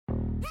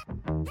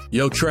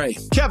Yo, Trey.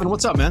 Kevin,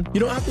 what's up, man? You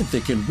know, I've been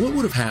thinking, what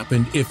would have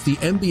happened if the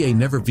NBA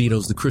never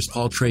vetoes the Chris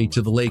Paul trade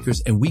to the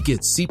Lakers and we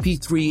get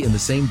CP3 in the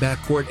same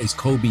backcourt as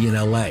Kobe in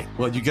LA?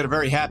 Well, you get a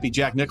very happy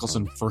Jack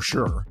Nicholson for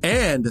sure.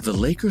 And the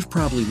Lakers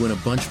probably win a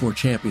bunch more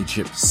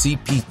championships.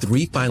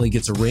 CP3 finally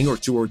gets a ring or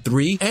 2 or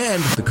 3,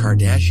 and the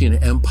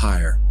Kardashian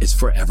empire is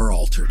forever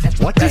altered.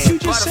 What did you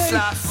just say?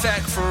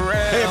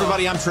 Hey,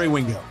 everybody, I'm Trey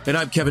Wingo. And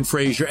I'm Kevin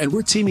Frazier, and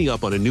we're teaming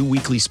up on a new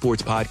weekly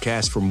sports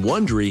podcast from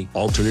Wondery,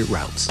 Alternate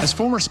Routes. As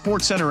former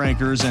Sports Center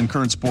anchors and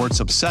current sports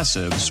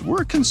obsessives,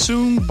 we're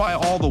consumed by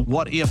all the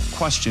what-if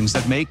questions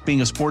that make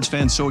being a sports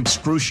fan so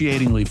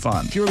excruciatingly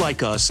fun. If you're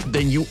like us,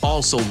 then you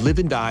also live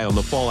and die on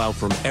the fallout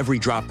from every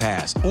drop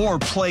pass. Or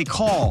play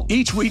call.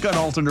 Each week on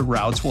Alternate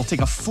Routes, we'll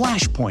take a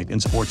flashpoint in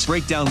sports,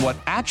 break down what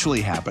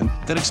actually happened,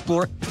 then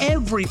explore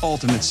every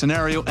alternate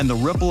scenario and the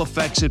ripple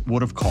effects it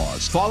would have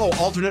caused. Follow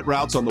Alternate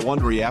Routes on the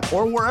Wondery app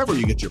or wherever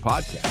you get your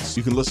podcasts.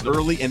 You can listen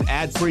early and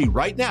ad-free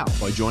right now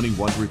by joining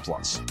Wondery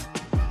Plus.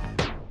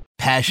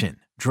 Passion,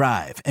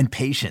 drive, and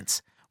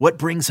patience. What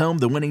brings home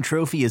the winning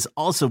trophy is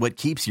also what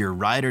keeps your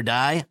ride or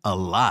die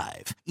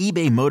alive.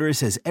 eBay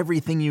Motors has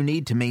everything you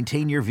need to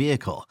maintain your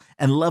vehicle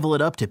and level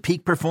it up to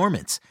peak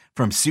performance,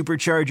 from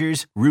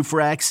superchargers, roof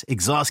racks,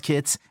 exhaust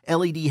kits,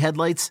 LED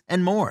headlights,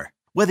 and more.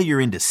 Whether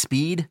you're into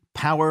speed,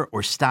 power,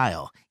 or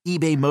style,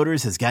 eBay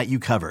Motors has got you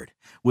covered.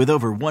 With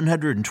over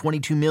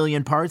 122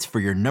 million parts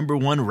for your number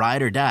one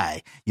ride or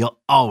die, you'll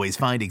always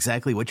find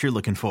exactly what you're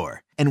looking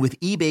for. And with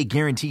eBay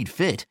Guaranteed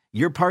Fit,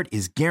 your part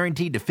is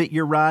guaranteed to fit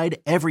your ride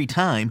every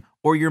time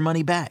or your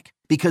money back.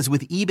 Because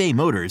with eBay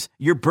Motors,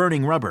 you're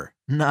burning rubber,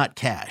 not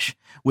cash.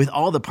 With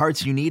all the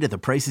parts you need at the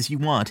prices you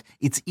want,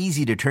 it's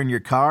easy to turn your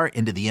car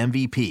into the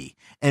MVP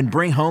and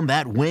bring home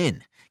that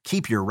win.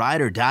 Keep your ride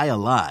or die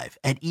alive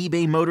at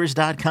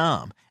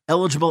ebaymotors.com.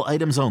 Eligible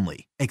items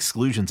only.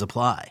 Exclusions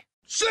apply.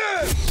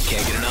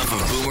 Can't get enough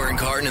of Boomer and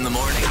Carton in the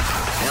morning.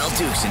 Al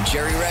Dukes and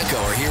Jerry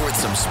Recco are here with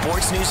some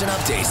sports news and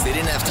updates they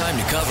didn't have time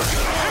to cover.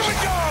 Here we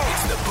go!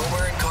 It's the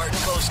Boomer and Carton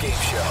postgame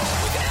show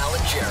with Al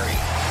and Jerry.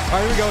 All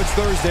right, here we go. It's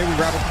Thursday. We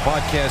wrap up the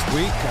podcast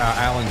week.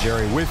 Al and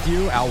Jerry with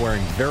you. Al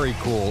wearing very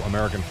cool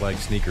American flag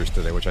sneakers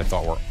today, which I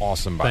thought were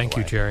awesome, by the way. Thank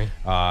you, Jerry.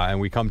 And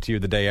we come to you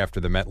the day after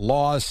the Met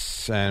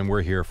loss, and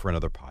we're here for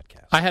another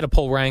podcast. I had to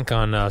pull rank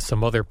on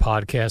some other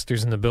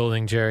podcasters in the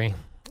building, Jerry.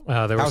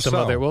 There were some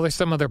other. Well, there's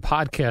some other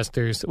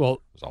podcasters.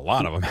 Well, there's a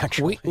lot of them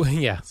actually.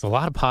 Yeah, it's a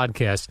lot of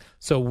podcasts.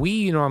 So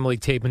we normally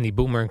tape in the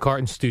Boomer and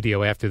Carton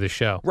studio after the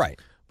show, right?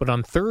 But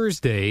on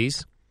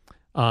Thursdays,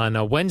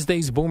 on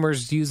Wednesdays,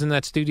 Boomer's using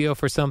that studio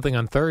for something.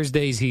 On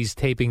Thursdays, he's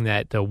taping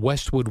that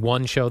Westwood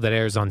One show that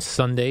airs on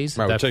Sundays.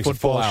 Right, that takes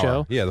football a full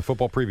hour. show. Yeah, the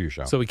football preview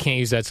show. So we can't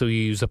use that. So we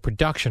use a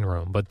production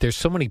room. But there's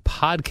so many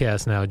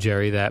podcasts now,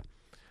 Jerry, that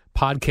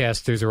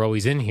podcasters are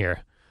always in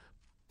here.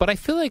 But I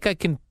feel like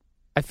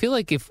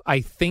if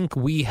I think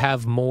we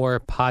have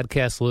more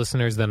podcast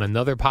listeners than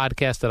another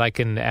podcast, that I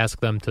can ask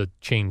them to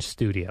change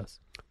studios.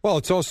 Well,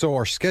 it's also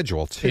our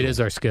schedule, too. It is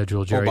our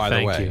schedule, Jerry. By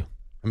Thank the way, you.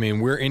 I mean,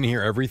 we're in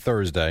here every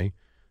Thursday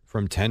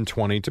from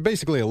 10:20 to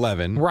basically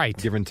 11. Right.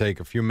 Give and take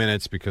a few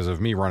minutes because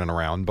of me running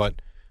around. But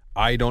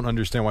I don't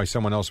understand why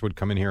someone else would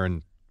come in here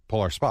and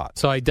pull our spot.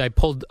 So I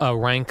pulled a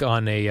rank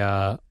on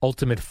a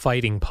Ultimate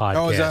Fighting podcast.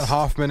 Oh, is that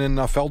Hoffman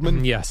and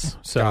Feldman? Yes.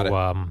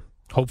 So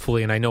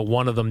hopefully, and I know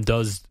one of them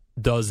does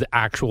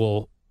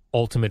actual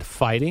Ultimate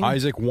Fighting.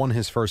 Isaac won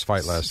his first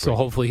fight last week. So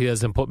hopefully he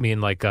doesn't put me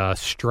in like a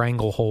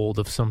stranglehold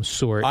of some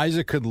sort.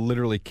 Isaac could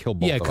literally kill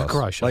both of us. Yeah, could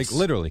crush us. Like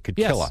literally could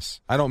kill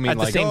us. I don't mean at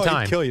like, the same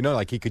time. He'd kill you. No,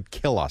 like he could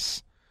kill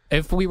us.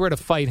 If we were to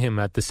fight him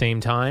at the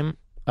same time,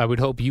 I would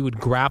hope you would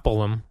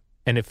grapple him.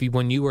 And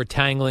when you were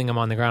tangling him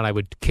on the ground, I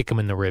would kick him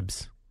in the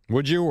ribs.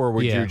 Would you, or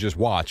would you just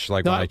watch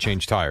when I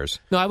change tires?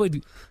 No, I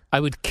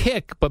would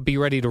kick, but be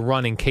ready to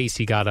run in case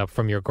he got up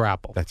from your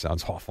grapple. That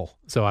sounds awful.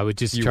 So I would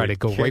just try to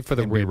go right for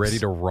the ribs. Be ready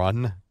to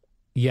run?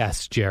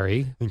 Yes,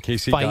 Jerry. In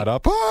case he got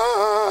up?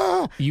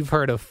 Ah! You've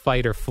heard of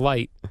fight or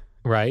flight,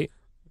 right?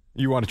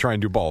 You want to try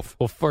and do both?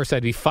 Well, first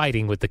I'd be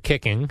fighting with the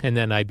kicking, and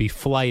then I'd be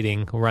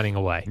flighting, running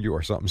away. You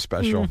are something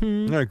special.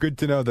 Mm-hmm. Yeah, good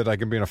to know that I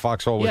can be in a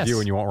foxhole with you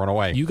and you won't run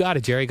away. You got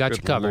it, Jerry. Got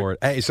you covered. Lord.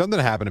 Hey, something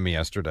happened to me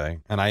yesterday,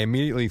 and I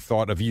immediately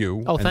thought of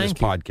you and this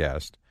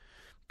podcast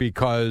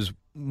because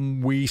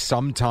we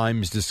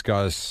sometimes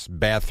discuss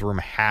bathroom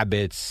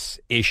habits,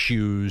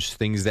 issues,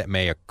 things that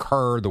may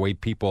occur, the way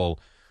people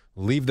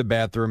leave the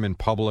bathroom in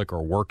public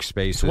or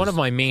workspaces. It's one of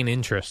my main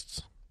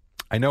interests.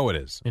 I know it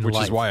is, which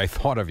is why I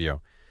thought of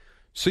you.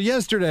 So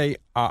yesterday,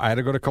 I had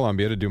to go to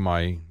Columbia to do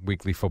my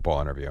weekly football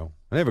interview. And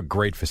they have a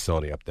great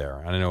facility up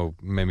there. And I know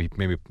maybe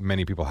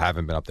many people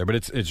haven't been up there, but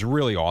it's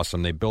really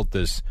awesome. They built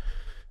this,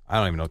 I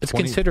don't even know. It's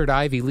considered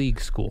Ivy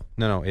League school.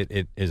 No,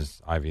 it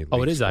is Ivy League.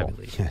 Oh, it is school.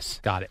 Ivy League. Yes.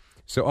 Got it.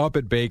 So up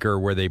at Baker,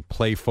 where they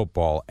play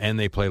football and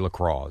they play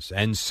lacrosse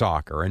and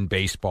soccer and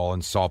baseball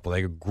and softball,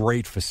 they have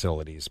great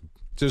facilities.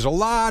 So there's a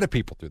lot of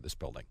people through this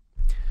building.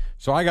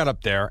 So I got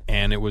up there,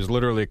 and it was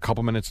literally a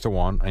couple minutes to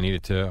 1. I have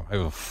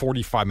a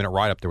 45-minute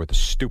ride up there with the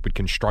stupid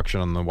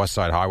construction on the West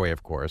Side Highway,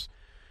 of course.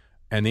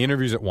 and the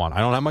interview's at 1. I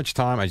don't have much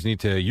time. I just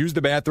need to use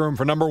the bathroom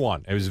for number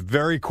 1. It was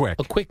very quick.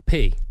 A quick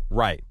pee.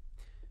 Right.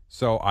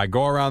 So I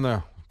go around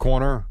the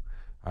corner.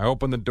 I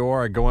open the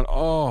door. I go in.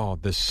 Oh,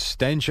 the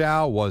stench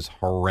out was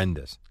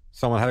horrendous.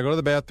 Someone had to go to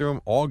the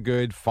bathroom. All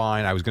good.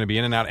 Fine. I was going to be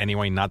in and out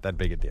anyway. Not that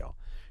big a deal.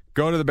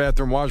 Go to the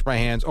bathroom, wash my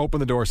hands, open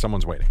the door.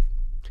 Someone's waiting.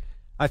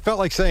 I felt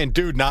like saying,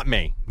 dude, not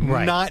me.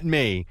 Right. Not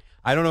me.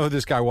 I don't know who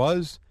this guy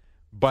was,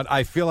 but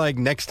I feel like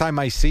next time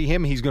I see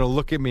him, he's going to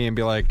look at me and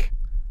be like,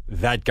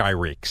 that guy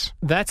reeks.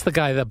 That's the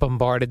guy that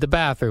bombarded the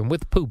bathroom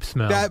with poop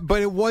smell.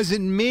 But it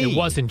wasn't me. It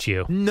wasn't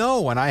you.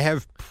 No, and I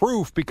have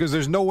proof because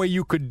there's no way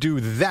you could do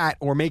that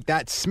or make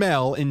that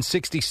smell in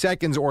 60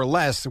 seconds or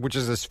less, which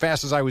is as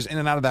fast as I was in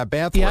and out of that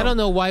bathroom. Yeah, I don't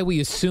know why we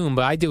assume,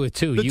 but I do it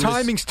too. The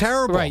timing's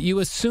terrible. Right, you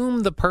assume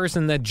the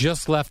person that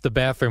just left the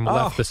bathroom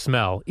left the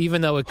smell,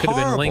 even though it could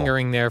have been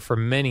lingering there for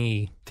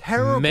many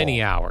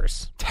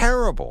hours.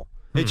 Terrible.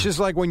 It's just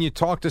like when you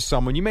talk to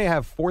someone, you may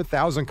have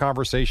 4,000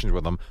 conversations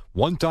with them.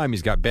 One time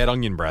he's got bad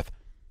onion breath.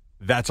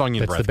 That's breath guy.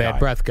 That's the bad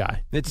breath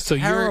guy. It's so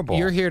terrible.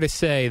 You're here to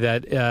say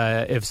that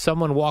if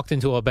someone walked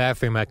into a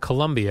bathroom at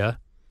Columbia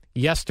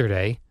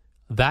yesterday,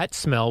 that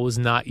smell was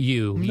not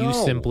you. No. You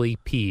simply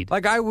peed.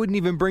 Like, I wouldn't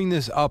even bring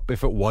this up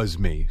if it was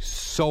me.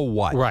 So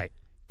what? Right.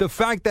 The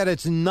fact that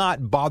it's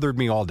not bothered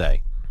me all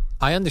day.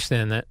 I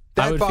understand that.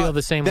 I would feel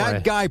the same way.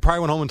 That guy probably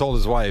went home and told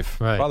his wife.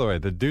 Right. By the way,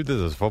 the dude that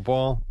does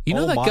football. You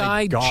know that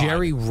guy, God.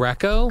 Jerry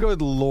Recco?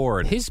 Good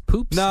Lord. His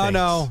poop stinks.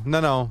 No.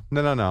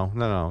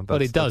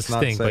 But it does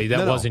stink, but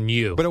that wasn't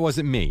you. But it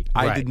wasn't me.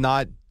 Right. I did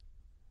not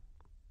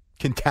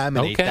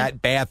contaminate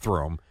that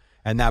bathroom,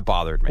 and that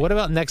bothered me. What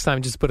about next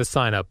time just put a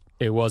sign up,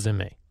 it wasn't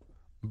me.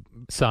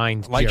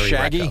 Signed like Jerry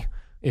Shaggy? Recco.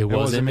 It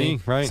wasn't me,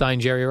 right?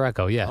 Signed Jerry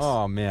Recco, yes.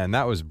 Oh, man,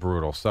 that was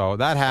brutal. So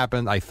that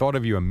happened. I thought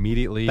of you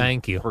immediately.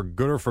 Thank you. For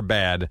good or for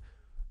bad.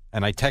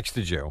 And I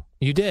texted you.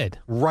 You did.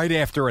 Right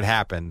after it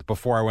happened,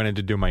 before I went in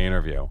to do my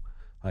interview.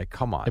 Like,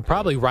 come on. It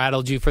probably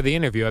rattled you for the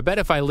interview. I bet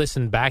if I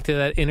listened back to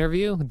that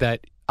interview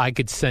that I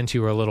could sense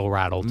you were a little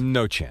rattled.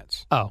 No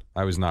chance. Oh.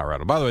 I was not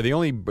rattled. By the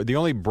way, the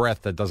only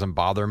breath that doesn't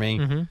bother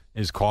me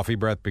is coffee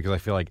breath because I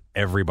feel like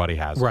everybody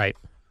has it. Right.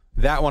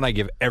 That one I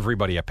give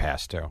everybody a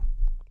pass to.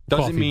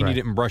 Doesn't Coffee mean breath.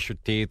 you didn't brush your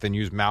teeth and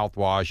use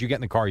mouthwash. You get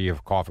in the car, you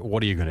have coffee.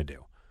 What are you going to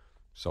do?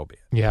 So be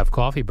it. You have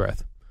coffee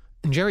breath.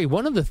 And Jerry,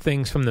 one of the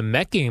things from the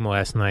Met game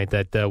last night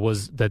that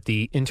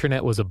the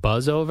internet was a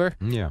buzz over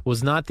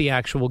was not the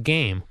actual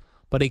game,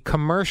 but a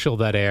commercial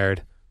that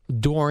aired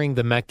during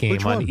the Met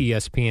game on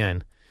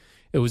ESPN.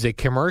 It was a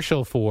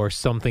commercial for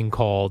something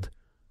called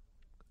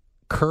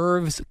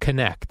Curves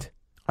Connect.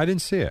 I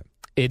didn't see it.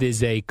 It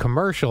is a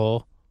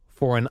commercial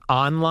for an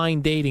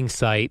online dating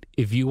site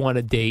if you want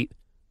to date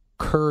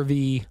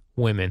curvy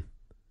women.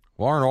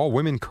 Well, aren't all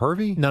women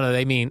curvy? No,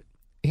 they mean...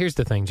 Here's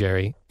the thing,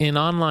 Jerry. In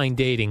online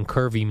dating,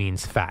 curvy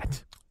means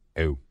fat.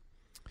 Oh.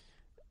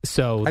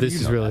 So this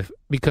is really...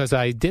 Because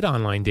I did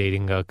online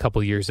dating a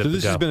couple years ago. So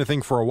this has been a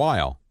thing for a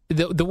while.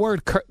 The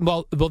word...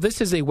 Well,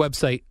 this is a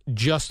website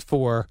just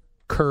for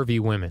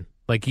curvy women.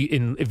 Like,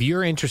 if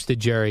you're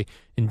interested, Jerry,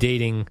 in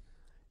dating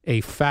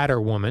a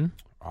fatter woman...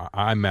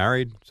 I'm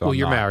married, so Well,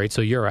 you're married,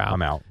 so you're out.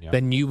 I'm out, yeah.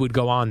 Then you would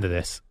go on to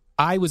this.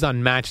 I was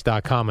on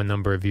Match.com a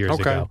number of years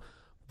ago.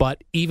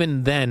 But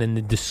even then, in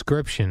the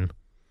description...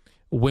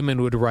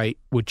 Women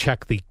would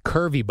check the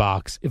curvy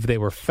box if they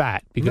were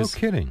fat. Because no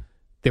kidding.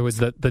 There was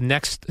the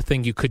next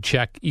thing you could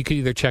check. You could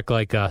either check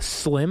like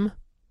slim,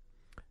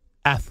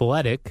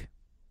 athletic,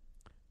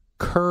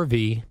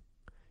 curvy,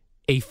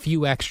 a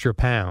few extra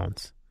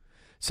pounds.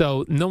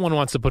 So no one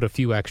wants to put a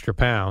few extra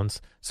pounds.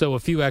 So a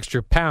few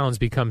extra pounds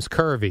becomes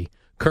curvy.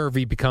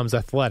 Curvy becomes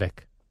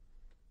athletic.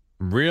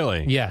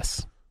 Really?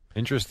 Yes.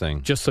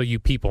 Interesting. Just so you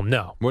people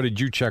know. What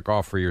did you check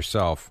off for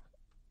yourself?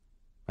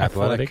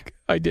 Athletic?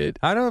 I did.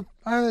 I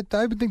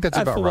would think that's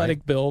about right.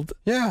 Athletic build.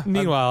 Yeah.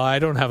 Meanwhile, I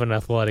don't have an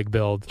athletic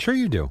build. Sure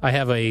you do. I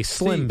have a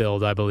slim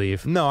build, I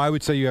believe. No, I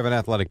would say you have an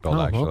athletic build,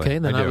 actually. Okay,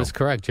 then I was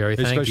correct, Jerry.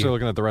 Thank you. Especially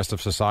looking at the rest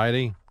of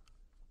society.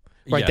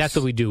 Right, Yes. that's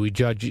what we do. We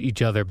judge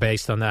each other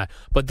based on that.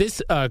 But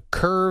this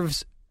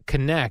Curves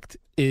Connect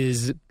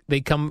they're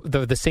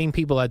the same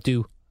people that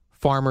do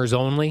Farmers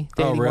Only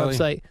dating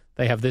website.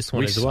 They have this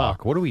one as well.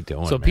 What are we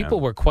doing? So people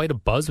were quite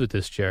abuzz with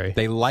this, Jerry.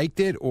 They liked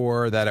it,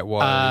 or that it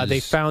was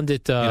they found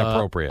it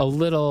inappropriate. A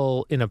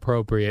little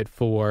inappropriate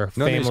for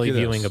family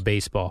viewing of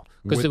baseball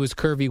because there was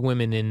curvy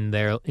women in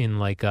there so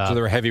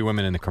there were heavy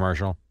women in the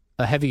commercial.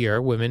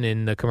 Heavier women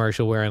in the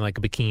commercial wearing like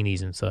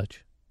bikinis and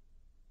such.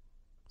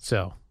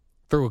 So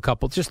threw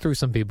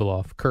some people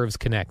off. Curves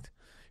Connect.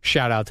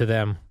 Shout out to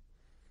them.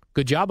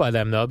 Good job by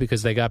them though,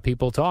 because they got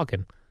people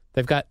talking.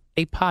 They've got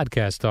a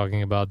podcast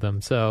talking about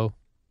them. So.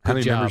 How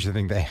many members do you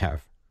think they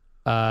have?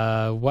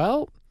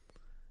 Well,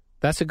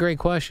 that's a great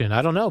question.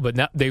 I don't know, but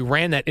now they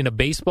ran that in a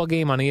baseball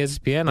game on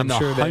ESPN. I'm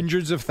sure that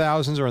hundreds of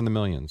thousands or in the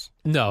millions?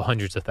 No,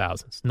 hundreds of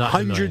thousands. Not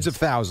hundreds of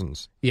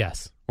thousands.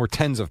 Yes, or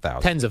tens of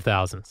thousands. Tens of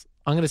thousands.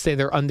 I'm going to say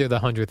they're under the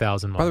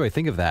 100,000 mark. By the way,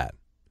 think of that.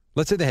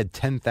 Let's say they had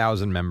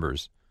 10,000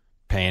 members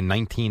paying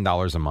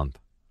 $19 a month.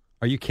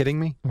 Are you kidding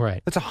me?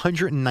 Right. That's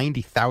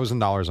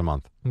 $190,000 a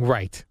month.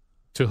 Right.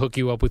 to hook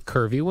you up with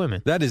curvy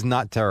women. That is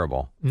not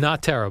terrible.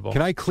 Not terrible.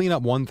 Can I clean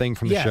up one thing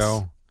from the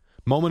show?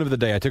 Moment of the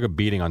day, I took a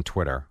beating on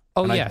Twitter.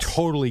 Oh, and yes. I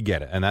totally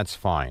get it, and that's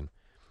fine.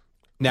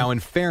 Now, in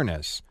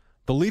fairness,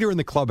 the leader in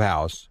the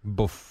clubhouse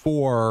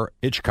before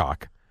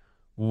Hitchcock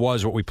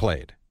was what we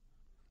played.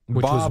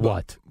 Which Bob, was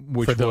what?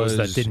 Which for those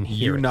was that didn't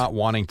hear you it. not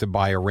wanting to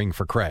buy a ring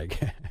for Craig.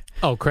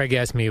 Oh, Craig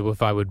asked me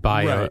if I would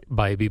buy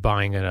be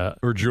buying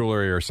or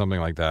jewelry or something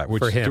like that.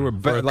 Which for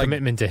him, for a like,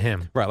 commitment to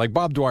him. Right, like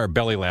Bob Dwyer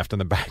belly laughed in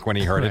the back when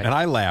he heard it, and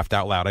I laughed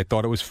out loud. I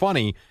thought it was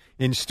funny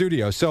in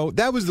studio. So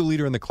that was the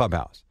leader in the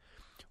clubhouse.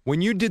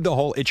 When you did the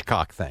whole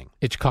Hitchcock thing.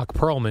 Hitchcock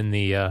Perlman,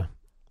 the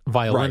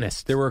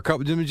violinist. Right. There were a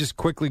couple. Let me just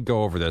quickly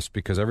go over this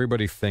because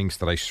everybody thinks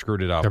that I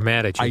screwed it up. They're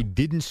mad at you. I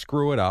didn't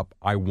screw it up.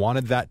 I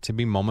wanted that to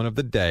be moment of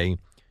the day.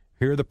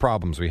 Here are the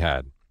problems we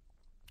had.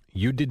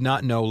 You did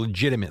not know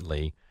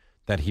legitimately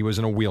that he was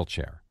in a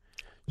wheelchair.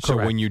 So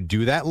Correct. when you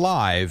do that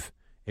live,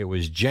 it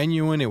was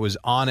genuine, it was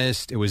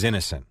honest, it was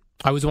innocent.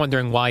 I was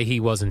wondering why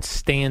he wasn't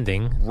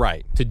standing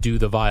Right. to do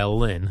the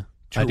violin.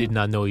 I did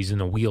not know he's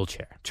in a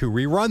wheelchair. To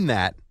rerun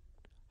that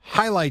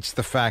highlights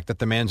the fact that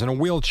the man's in a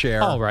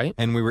wheelchair. All right.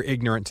 And we were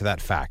ignorant to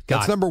that fact. Got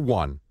That's it. number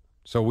one.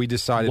 So we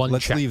decided,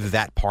 let's check. leave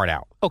that part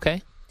out.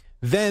 Okay.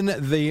 Then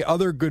the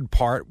other good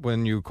part,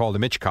 when you called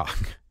him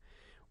Hitchcock,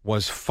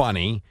 was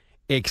funny,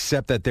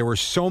 except that there were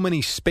so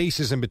many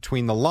spaces in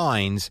between the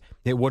lines,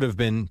 it would have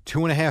been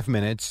 2.5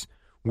 minutes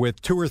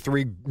with 2 or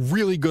 3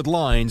 really good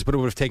lines, but it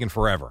would have taken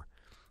forever.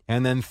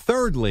 And then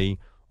thirdly,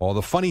 all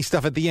the funny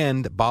stuff at the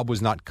end, Bob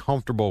was not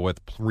comfortable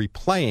with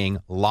replaying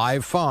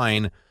live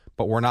fine,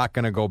 but we're not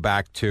going to go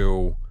back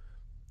to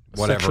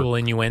whatever. Sexual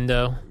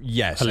innuendo.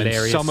 Yes,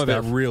 Hilarious and some stuff.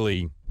 of it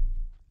really,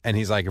 and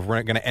he's like, if we're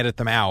not going to edit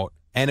them out,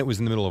 and it was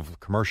in the middle of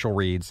commercial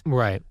reads.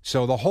 Right.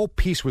 So the whole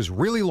piece was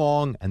really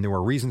long, and there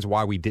were reasons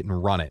why we didn't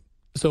run it.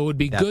 So it would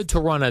be good to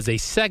run as a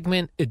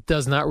segment. It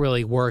does not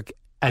really work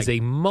as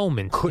a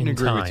moment. Couldn't in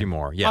agree time. with you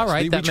more. Yes. All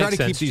right, we that try makes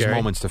to keep sense, these Jerry.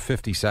 moments to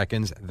 50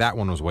 seconds. That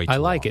one was way too I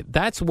like long. it.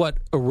 That's what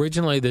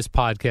originally this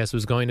podcast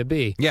was going to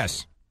be.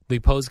 Yes. The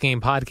post-game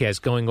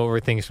podcast going over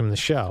things from the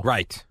show.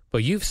 Right.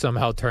 But you've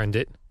somehow turned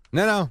it.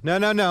 No.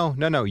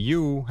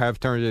 You have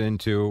turned it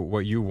into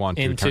what you want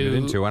to turn it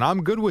into, and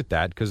I'm good with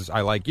that because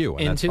I like you.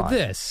 And into that's fine.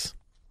 this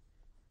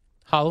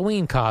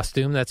Halloween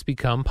costume that's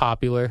become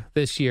popular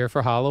this year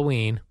for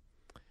Halloween.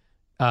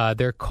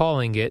 They're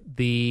calling it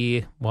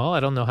I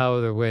don't know how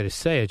other way to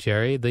say it,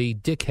 Jerry, the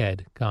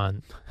dickhead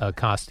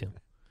costume,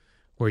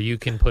 where you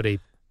can put a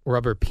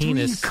rubber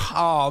penis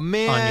on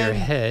your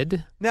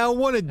head. Now,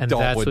 what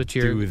adult would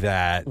do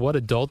that? What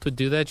adult would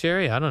do that,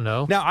 Jerry? I don't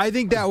know. Now, I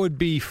think that would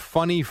be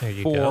funny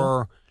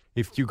for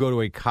if you go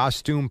to a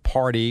costume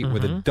party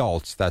with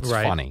adults. That's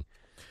right. funny.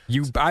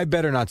 I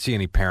better not see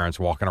any parents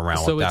walking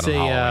around with that on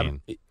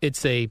Halloween.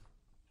 It's the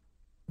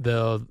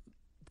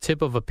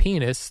tip of a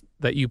penis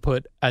that you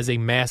put as a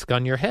mask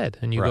on your head,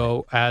 and you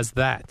go as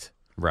that.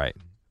 Right.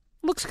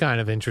 Looks kind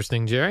of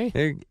interesting,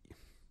 Jerry.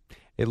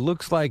 It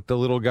looks like the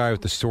little guy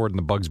with the sword in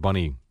the Bugs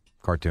Bunny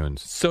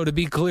cartoons. So to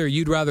be clear,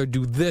 you'd rather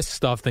do this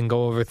stuff than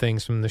go over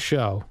things from the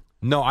show.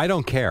 No, I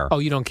don't care. Oh,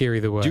 you don't care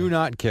either way. Do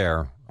not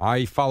care.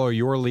 I follow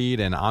your lead,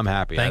 and I'm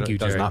happy. Thank you, It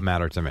does Jerry. not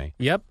matter to me.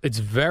 Yep, it's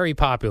very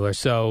popular.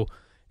 So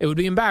it would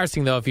be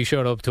embarrassing, though, if you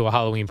showed up to a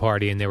Halloween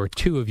party and there were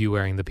 2 of you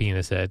wearing the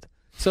penis head.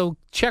 So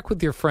check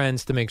with your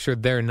friends to make sure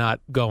they're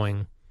not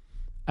going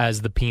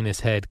as the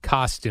penis head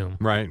costume.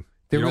 Right.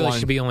 There really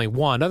should be only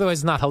one. Otherwise,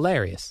 it's not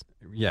hilarious.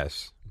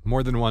 Yes.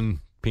 More than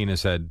one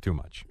penis head, too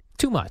much.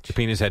 Too much. The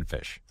penis head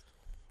fish.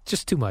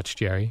 Just too much,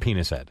 Jerry.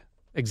 Penis head.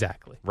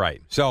 Exactly.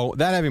 Right. So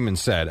that having been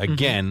said,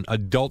 again,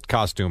 adult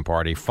costume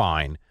party,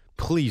 fine.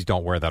 Please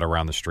don't wear that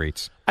around the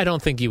streets. I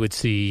don't think you would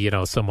see,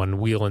 someone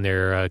wheeling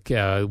their,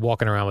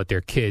 walking around with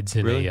their kids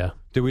in Really? a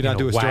Did we not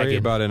do a story wagon.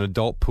 about an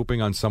adult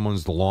pooping on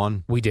someone's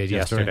lawn? We did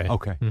yesterday.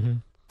 Okay. Mm-hmm.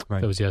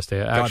 Right. That was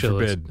yesterday. God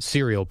Actually, forbid.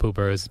 serial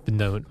pooper has been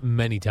known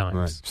many times.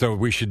 Right. So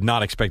we should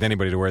not expect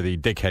anybody to wear the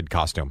dickhead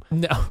costume.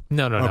 No.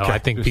 Okay. I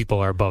think people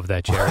are above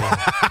that, Jerry.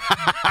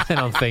 I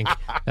don't think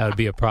that would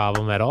be a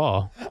problem at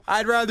all.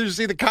 I'd rather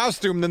see the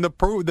costume than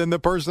the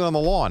person on the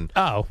lawn.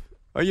 Oh,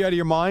 Are you out of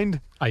your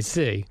mind? I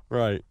see.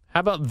 Right. How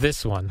about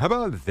this one? How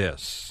about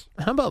this?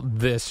 How about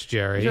this,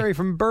 Jerry? Jerry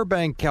from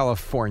Burbank,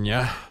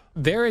 California.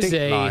 There is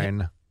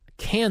Dateline. a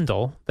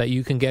candle that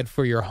you can get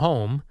for your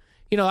home.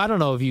 I don't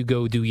know if you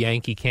go do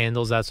Yankee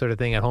candles, that sort of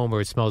thing at home, where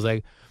it smells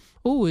like,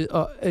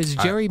 is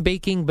Jerry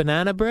baking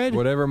banana bread?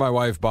 Whatever my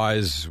wife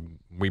buys,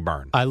 we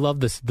burn. I love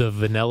the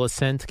vanilla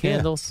scent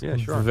candles. Yeah,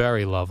 sure.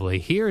 Very lovely.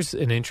 Here's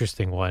an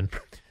interesting one.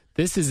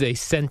 This is a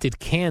scented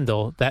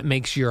candle that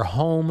makes your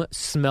home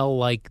smell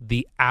like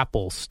the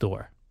Apple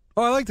store.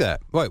 Oh, I like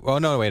that. Wait a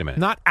minute.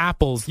 Not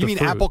apples. You the mean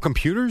fruit. Apple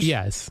computers?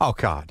 Yes. Oh,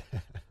 God.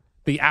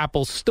 The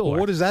Apple store.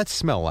 What does that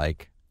smell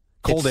like?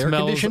 Cold air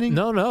conditioning?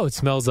 No. It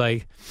smells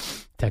like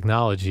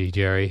technology,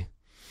 Jerry.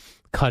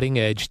 Cutting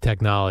edge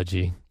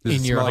technology. Does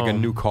in it your smell like a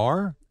home. new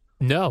car?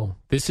 No.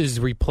 This is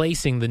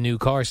replacing the new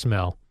car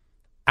smell.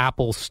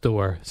 Apple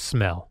store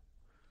smell.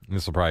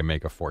 This will probably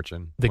make a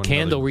fortune. The What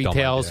candle another dumb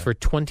retails idea. for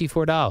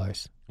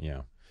 $24.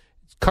 Yeah.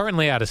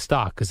 currently out of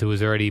stock because it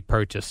was already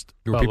purchased.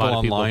 Were people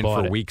online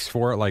for weeks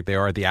for it, like they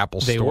are at the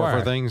Apple Store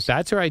for things?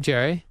 That's right,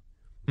 Jerry.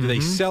 Do they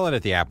sell it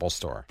at the Apple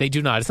Store? They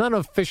do not. It's not an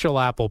official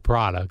Apple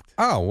product.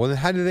 Oh, well, then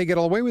how did they get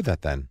away with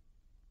that then?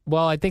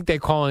 Well, I think they're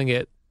calling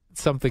it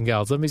something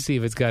else. Let me see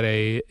if it's got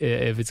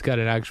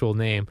an actual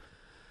name.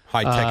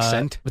 High-tech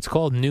scent? It's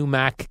called New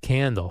Mac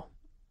Candle.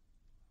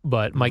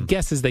 But my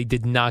guess is they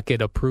did not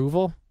get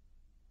approval.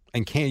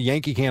 And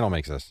Yankee Candle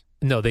makes this?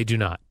 No, they do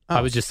not. Oh.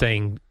 I was just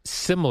saying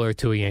similar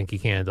to a Yankee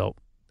Candle.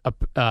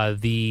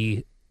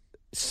 The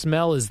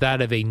smell is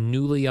that of a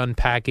newly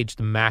unpackaged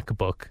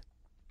MacBook.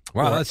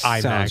 Wow, that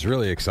sounds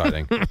really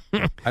exciting.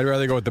 I'd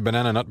rather go with the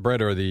banana nut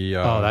bread or the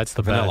that's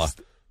the vanilla.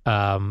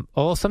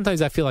 Best.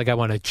 Sometimes I feel like I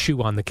want to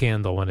chew on the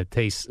candle when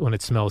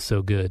it smells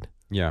so good.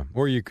 Yeah,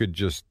 or you could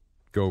just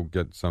go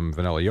get some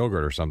vanilla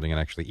yogurt or something and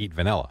actually eat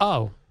vanilla.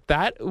 Oh,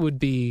 that would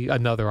be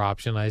another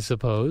option, I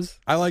suppose.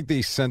 I like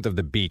the scent of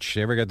the beach.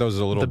 You ever get those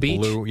little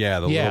blue? Yeah,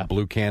 little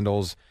blue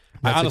candles.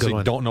 That's I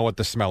honestly don't know what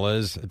the smell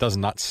is. It does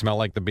not smell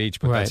like the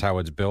beach, but that's how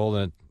it's billed,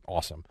 and it's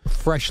awesome.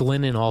 Fresh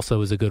linen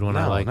also is a good one.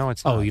 I like. No,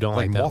 it's not. Oh, you don't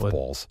like that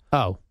mothballs.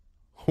 Oh,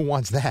 who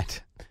wants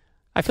that?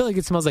 I feel like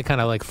it smells like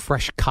kind of like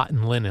fresh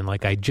cotton linen.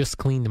 Like I just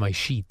cleaned my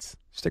sheets.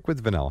 Stick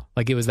with vanilla.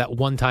 Like it was that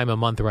one time a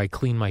month where I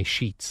clean my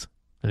sheets,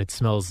 and it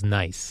smells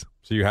nice.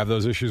 So you have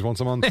those issues once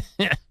a month?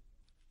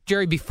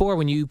 Jerry, before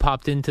when you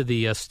popped into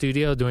the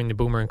studio doing the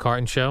Boomer and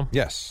Carton show,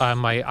 yes,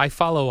 I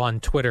follow on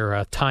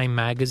Twitter Time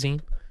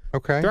Magazine.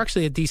 Okay, they're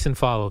actually a decent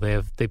follow.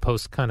 They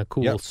post kind of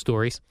cool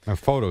stories and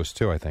photos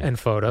too. I think and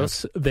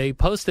photos. Yep. They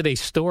posted a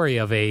story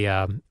of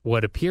a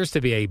what appears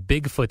to be a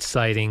Bigfoot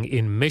sighting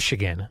in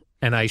Michigan,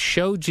 and I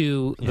showed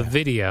you the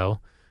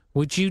video,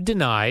 which you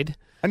denied.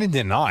 I didn't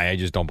deny. I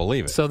just don't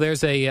believe it. So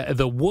there's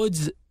a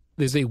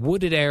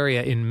wooded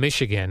area in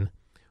Michigan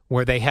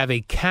where they have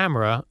a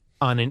camera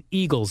on an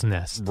eagle's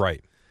nest.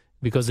 Right.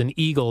 Because an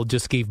eagle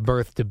just gave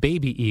birth to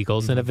baby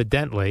eagles, and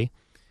evidently,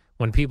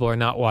 when people are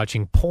not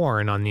watching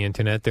porn on the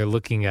internet, they're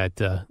looking at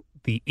the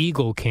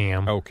eagle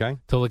cam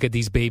to look at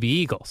these baby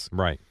eagles.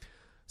 Right.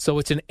 So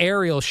it's an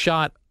aerial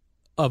shot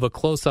of a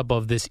close-up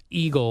of this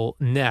eagle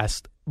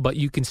nest, but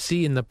you can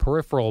see in the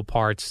peripheral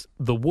parts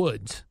the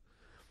woods.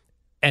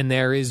 And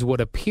there is what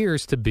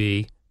appears to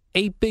be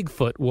a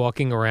Bigfoot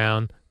walking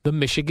around the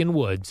Michigan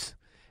woods.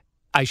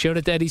 I showed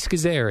it to Eddie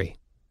Scazzeri,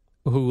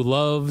 who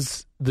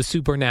loves the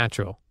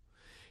supernatural.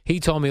 He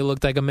told me it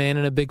looked like a man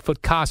in a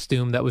Bigfoot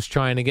costume that was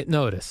trying to get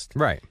noticed.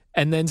 Right.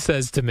 And then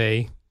says to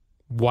me,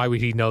 why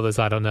would he know this?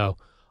 I don't know.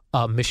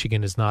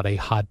 Michigan is not a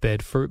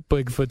hotbed for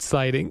Bigfoot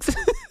sightings.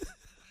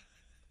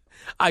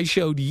 I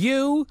showed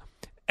you,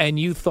 and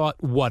you thought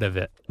what of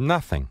it?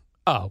 Nothing.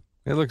 Oh.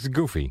 It looks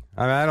goofy.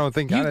 I don't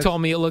think... You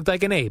told me it looked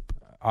like an ape.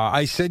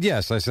 I said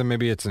yes. I said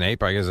maybe it's an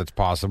ape. I guess it's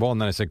possible.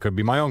 And then I said could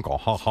be my uncle.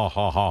 Ha, ha,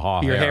 ha, ha,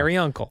 ha. Your hairy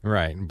uncle.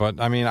 Right.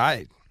 But, I mean,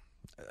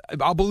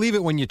 I'll believe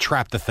it when you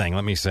trap the thing.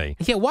 Let me see.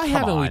 Yeah, why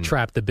haven't we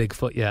trapped the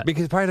Bigfoot yet?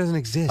 Because it probably doesn't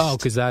exist. Oh,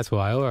 because that's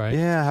why. All right.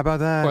 Yeah, how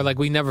about that? Or like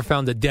we never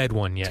found a dead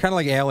one yet. It's kind of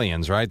like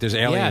aliens, right? There's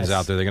aliens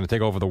out there. They're going to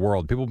take over the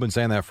world. People have been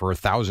saying that for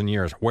 1,000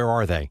 years. Where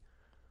are they?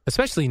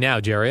 Especially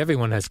now, Jerry.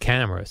 Everyone has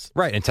cameras.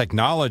 Right. And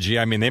technology,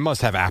 I mean, they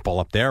must have Apple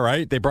up there,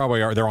 right? They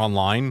probably are. They're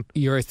online.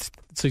 You're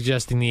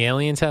suggesting the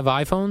aliens have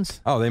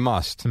iPhones? Oh, they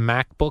must.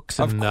 MacBooks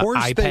and Of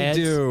course iPads? they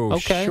do.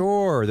 Okay.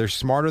 Sure. They're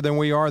smarter than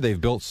we are. They've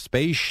built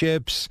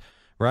spaceships,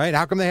 right?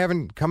 How come they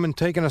haven't come and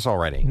taken us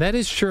already? That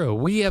is true.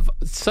 We have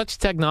such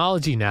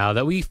technology now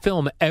that we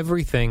film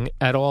everything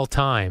at all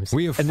times.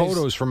 We have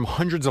photos from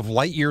hundreds of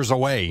light years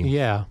away.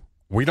 Yeah.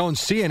 We don't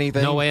see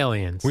anything. No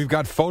aliens. We've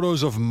got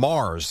photos of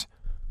Mars.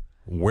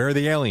 Where are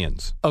the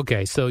aliens?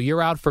 Okay, so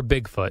you're out for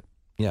Bigfoot.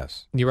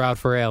 Yes. You're out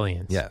for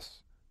aliens. Yes.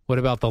 What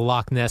about the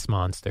Loch Ness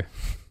Monster?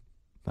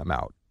 I'm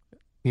out.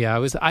 Yeah,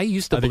 I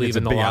used to believe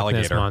in the Loch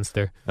Ness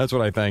Monster. That's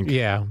what I think.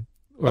 Yeah.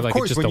 Or of like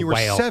course, just when a you were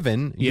whale.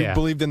 7, you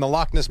believed in the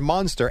Loch Ness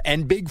Monster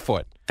and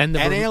Bigfoot and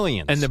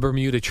aliens. And the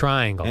Bermuda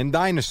Triangle. And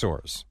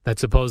dinosaurs. That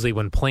supposedly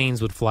when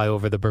planes would fly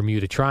over the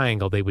Bermuda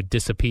Triangle, they would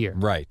disappear.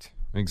 Right.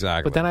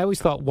 Exactly. But then I always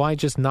thought, why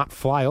just not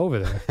fly over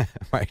there?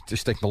 Right.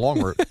 Just take the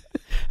long route.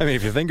 I mean,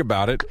 if you think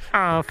about it.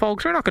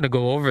 Folks, we're not going to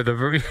go over the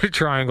Bermuda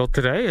Triangle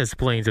today as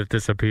planes have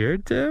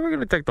disappeared. We're going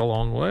to take the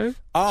long way.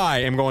 I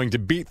am going to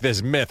beat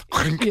this myth.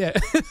 Yeah.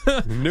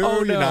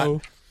 No, you're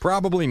not.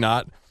 Probably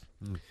not.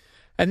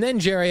 And then,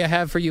 Jerry, I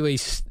have for you a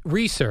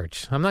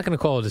research. I'm not going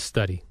to call it a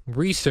study.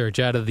 Research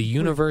out of the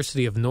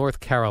University of North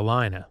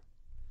Carolina.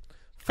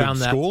 Found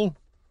that school?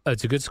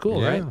 It's a good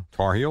school, right?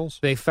 Tar Heels.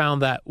 They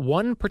found that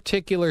one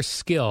particular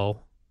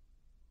skill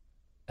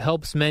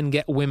helps men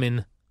get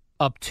women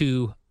up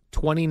to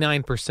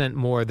 29%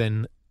 more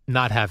than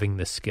not having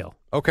this skill.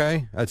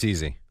 Okay, that's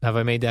easy. Have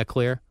I made that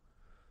clear?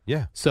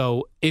 Yeah.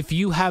 So if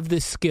you have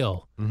this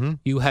skill,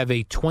 you have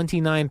a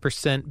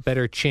 29%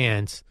 better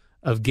chance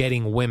of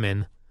getting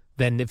women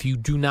than if you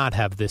do not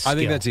have this skill. I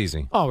think that's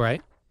easy. All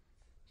right.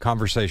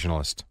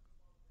 Conversationalist.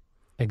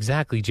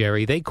 Exactly,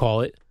 Jerry. They call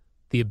it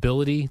the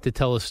ability to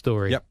tell a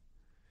story. Yep.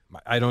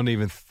 I don't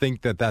even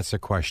think that that's a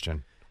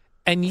question.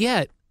 And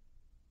yet,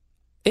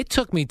 It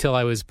took me till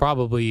I was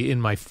probably in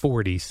my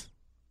 40s,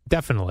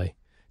 definitely,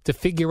 to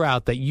figure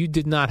out that you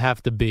did not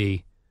have to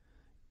be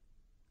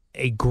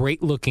a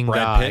great-looking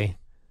guy Pitt.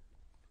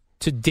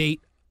 To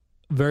date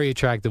very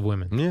attractive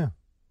women. Yeah.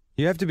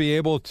 You have to be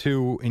able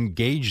to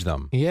engage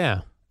them.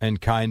 Yeah. And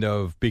kind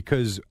of,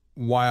 because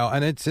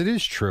it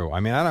is true. I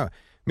mean,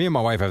 me and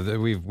my wife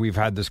we've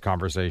had this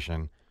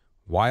conversation.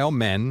 While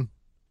men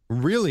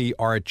really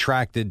are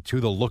attracted to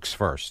the looks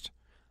first,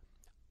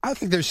 I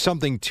think there's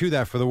something to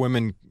that for the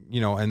women,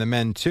 and the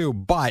men too.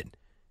 But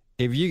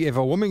if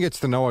a woman gets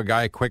to know a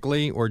guy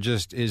quickly, or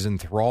just is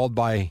enthralled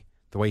by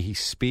the way he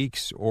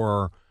speaks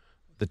or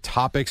the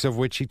topics of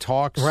which he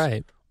talks,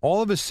 right,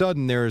 all of a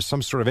sudden there is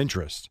some sort of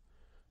interest.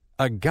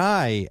 A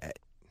guy,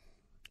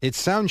 it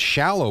sounds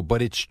shallow,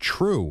 but it's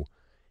true.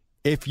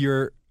 If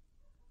you're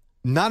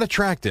not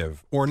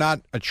attractive or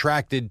not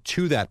attracted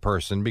to that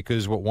person,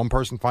 because what one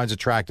person finds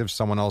attractive,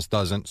 someone else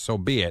doesn't, so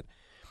be it.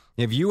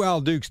 If you,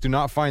 Al Dukes, do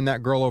not find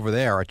that girl over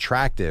there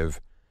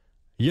attractive,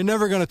 you're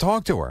never going to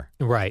talk to her.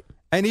 Right.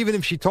 And even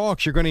if she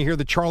talks, you're going to hear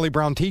the Charlie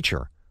Brown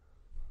teacher.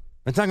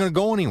 It's not going to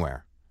go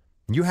anywhere.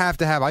 You have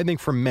to have, I think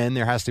for men,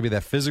 there has to be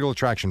that physical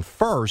attraction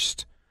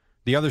first.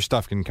 The other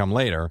stuff can come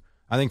later.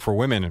 I think for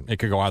women, it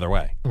could go either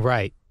way.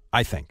 Right.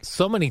 I think.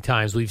 So many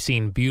times we've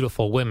seen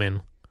beautiful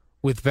women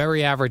with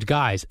very average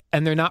guys,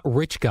 and they're not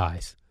rich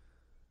guys.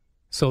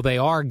 So they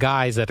are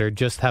guys that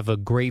just have a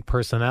great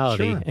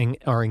personality and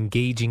are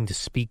engaging to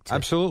speak to.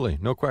 Absolutely.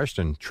 No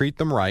question. Treat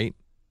them right.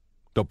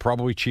 They'll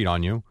probably cheat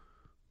on you,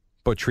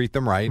 but treat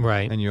them right.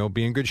 Right. And you'll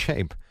be in good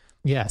shape.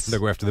 Yes. They'll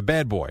go after the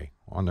bad boy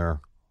on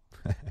their...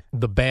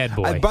 The bad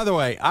boy. By the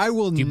way, I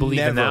will never... Do you believe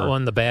in that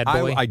one, the bad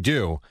boy? I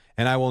do.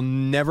 And I will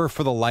never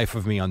for the life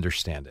of me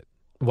understand it.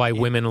 Why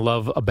women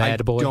love a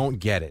bad boy? I don't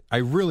get it. I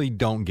really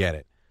don't get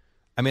it.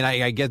 I mean,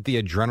 I get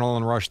the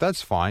adrenaline rush.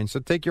 That's fine.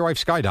 So take your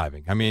wife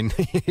skydiving. I mean,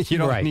 you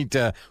don't need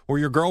to... Or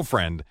your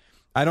girlfriend.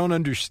 I don't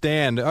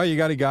understand. Oh, you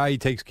got a guy, he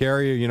takes care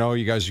of you.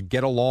 You guys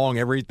get along.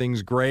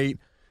 Everything's great.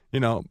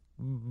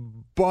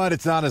 But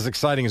it's not as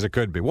exciting as it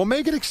could be. Well,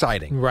 make it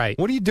exciting. Right.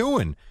 What are you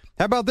doing?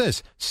 How about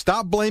this?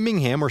 Stop blaming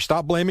him or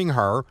stop blaming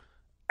her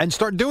and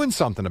start doing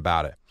something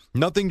about it.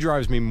 Nothing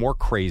drives me more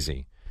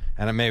crazy.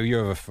 And maybe you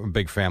have a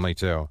big family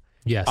too.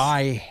 Yes.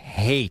 I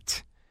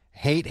hate,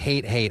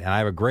 and I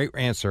have a great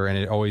answer, and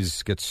it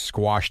always gets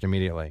squashed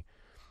immediately.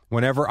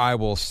 Whenever I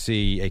will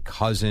see a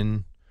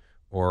cousin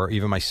or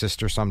even my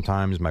sister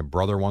sometimes, my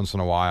brother once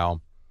in a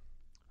while,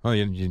 oh,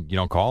 you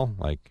don't call?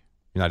 Like,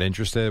 you're not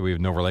interested? We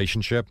have no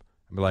relationship?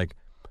 I'd be like,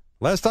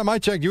 last time I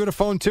checked, you had a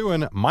phone too,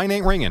 and mine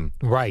ain't ringing.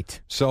 Right.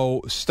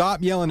 So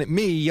stop yelling at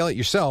me, yell at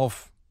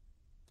yourself.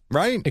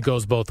 Right? It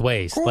goes both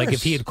ways. Like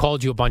if he had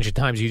called you a bunch of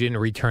times, you didn't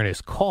return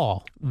his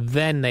call,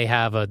 then they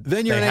have a...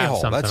 Then you're an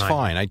a-hole. That's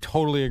fine. I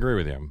totally agree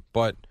with you.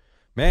 But,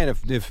 man,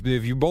 if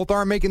you both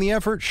aren't making the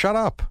effort, shut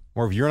up.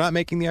 Or if you're not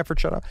making the effort,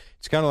 shut up.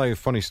 It's kind of like a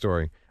funny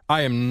story.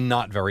 I am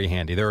not very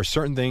handy. There are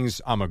certain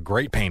things, I'm a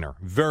great painter.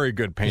 Very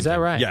good painter. Is that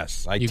right?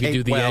 Yes. You can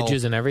do the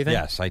edges and everything?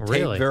 Yes. I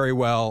tape very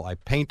well. I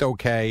paint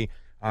okay.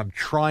 I'm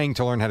trying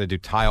to learn how to do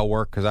tile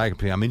work because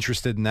I'm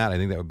interested in that. I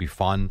think that would be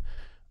fun.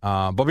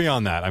 But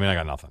beyond that, I mean, I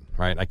got nothing,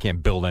 right? I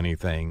can't build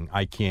anything.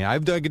 I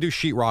could do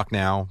sheetrock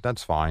now.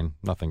 That's fine.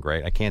 Nothing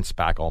great. I can't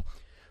spackle.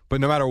 But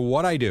no matter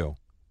what I do,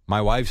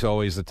 my wife's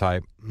always the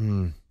type,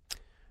 could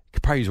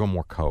probably use one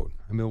more coat.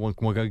 I mean,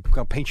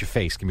 I'll paint your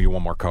face. Give me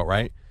one more coat,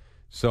 right?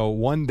 So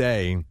one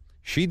day,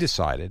 she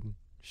decided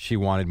she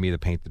wanted me to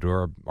paint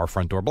our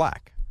front door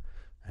black.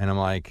 And I'm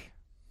like,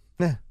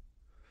 my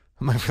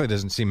wife really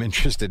doesn't seem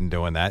interested in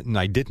doing that. And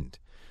I didn't.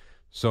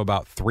 So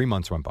about 3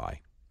 months went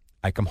by.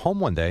 I come home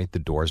one day, the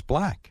door's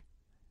black.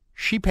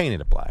 She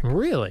painted it black.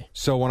 Really?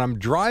 So when I'm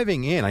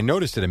driving in, I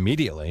noticed it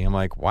immediately. I'm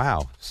like,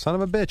 wow, son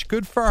of a bitch.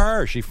 Good for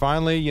her. She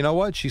finally, you know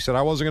what? She said,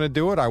 I wasn't going to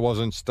do it. I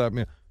wasn't stuck.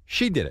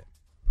 She did it.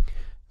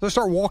 So I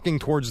start walking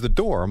towards the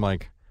door. I'm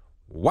like,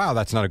 wow,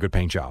 that's not a good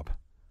paint job.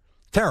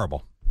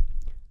 Terrible.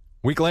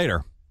 Week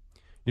later,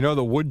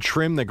 the wood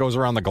trim that goes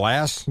around the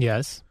glass?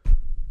 Yes.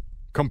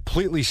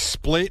 Completely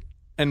split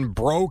and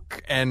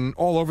broke and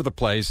all over the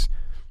place.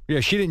 Yeah,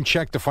 she didn't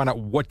check to find out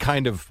what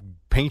kind of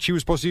paint she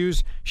was supposed to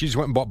use. She just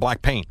went and bought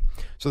black paint.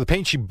 So the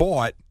paint she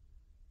bought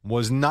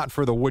was not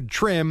for the wood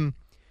trim,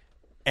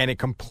 and it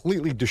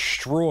completely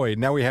destroyed.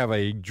 Now we're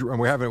having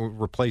it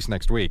replaced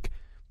next week.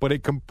 But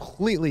it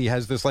completely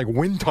has this like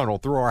wind tunnel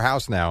through our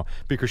house now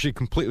because she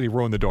completely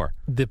ruined the door.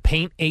 The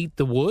paint ate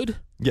the wood?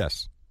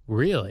 Yes.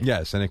 Really?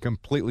 Yes, and it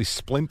completely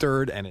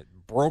splintered, and it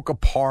broke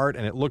apart,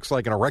 and it looks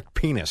like an erect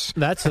penis.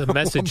 That's a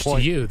message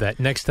to you that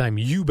next time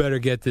you better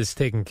get this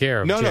taken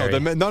care of. No, Jerry.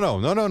 no.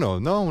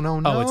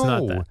 Oh, it's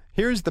not that.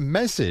 Here's the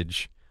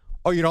message.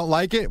 Oh, you don't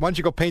like it? Why don't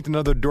you go paint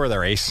another door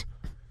there, Ace?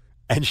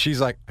 And she's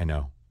like, I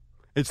know.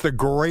 It's the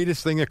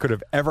greatest thing that could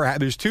have ever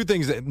happened. There's two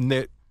things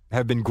that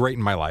have been great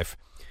in my life.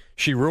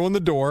 She ruined the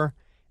door,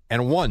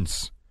 and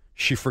once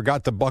she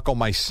forgot to buckle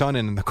my son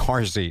in the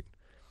car seat.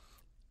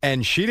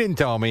 And she didn't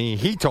tell me.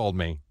 He told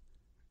me.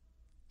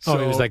 So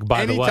he was like,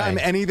 by the way. Anytime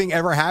anything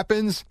ever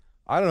happens,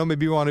 I don't know.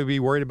 Maybe you want to be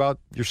worried about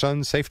your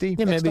son's safety.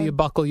 Yeah, maybe you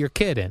buckle your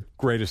kid in.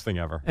 Greatest thing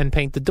ever. And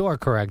paint the door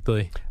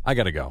correctly. I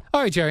got to go.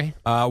 All right, Jerry.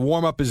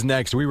 Warm-up is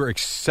next. We were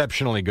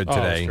exceptionally good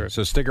today,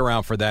 so stick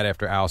around for that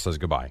after Al says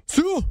goodbye.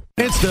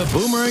 It's the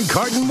Boomer and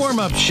Carton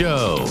Warm-Up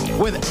Show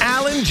with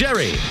Al and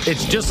Jerry.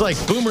 It's just like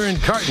Boomer and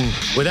Carton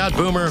without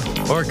Boomer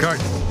or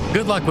Carton.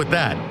 Good luck with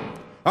that.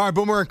 All right,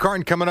 Boomer and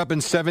Carton coming up in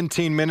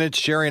 17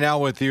 minutes. Jerry and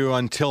Al with you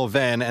until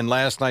then. And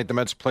last night, the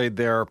Mets played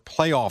their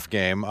playoff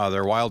game,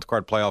 their wild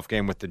card playoff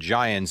game with the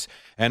Giants.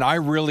 And I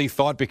really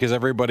thought, because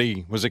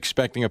everybody was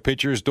expecting a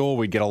pitcher's duel,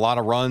 we'd get a lot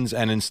of runs.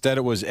 And instead,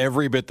 it was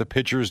every bit the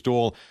pitcher's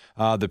duel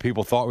that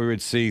people thought we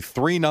would see.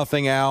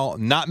 3-0 Al,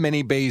 not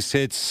many base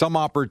hits, some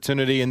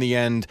opportunity in the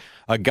end.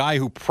 A guy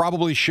who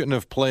probably shouldn't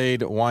have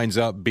played winds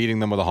up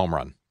beating them with a home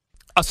run.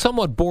 A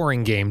somewhat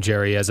boring game,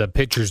 Jerry, as a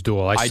pitcher's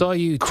duel. I saw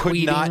you could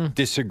tweeting. Not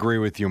disagree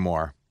with you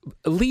more.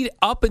 Lead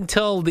up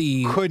until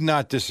the. Could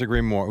not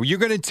disagree more. You're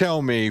going to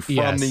tell me from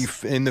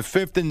in the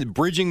fifth and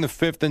bridging the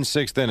fifth and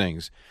sixth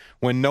innings,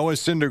 when Noah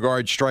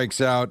Syndergaard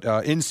strikes out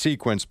in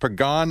sequence,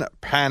 Pagan,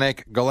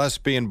 Panik,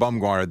 Gillespie, and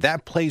Bumgarner,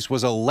 that place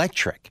was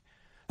electric.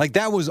 Like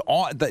that was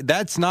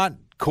that's not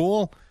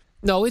cool.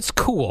 No, it's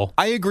cool.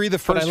 I agree. The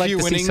first few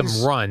innings, see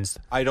some runs.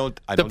 I don't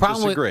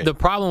disagree. The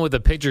problem with the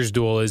pitcher's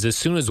duel is as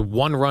soon as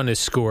one run is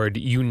scored,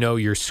 you know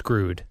you're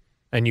screwed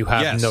and you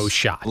have no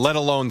shot. Let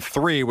alone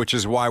 3, which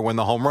is why when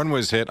the home run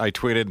was hit, I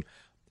tweeted,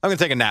 I'm going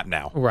to take a nap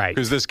now. Right.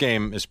 Because this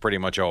game is pretty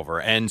much over.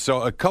 And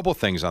so a couple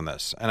things on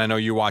this, and I know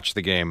you watched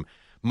the game.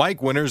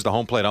 Mike Winters, the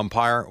home plate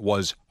umpire,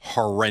 was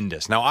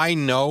horrendous. Now, I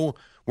know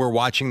we're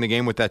watching the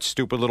game with that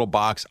stupid little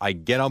box. I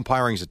get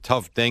umpiring is a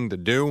tough thing to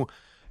do.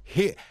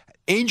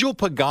 Angel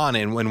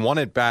Pagan, when one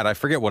at bat, I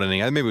forget what inning,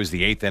 maybe it was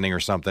the 8th inning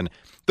or something.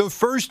 The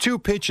first 2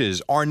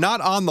 pitches are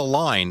not on the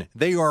line.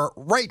 They are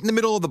right in the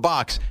middle of the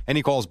box, and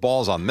he calls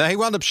balls on them. Now, he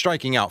wound up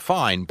striking out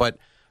fine, but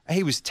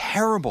he was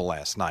terrible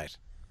last night.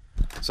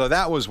 So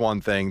that was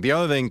one thing. The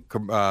other thing,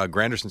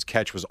 Granderson's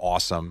catch was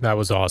awesome. That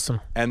was awesome.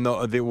 And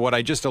what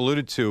I just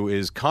alluded to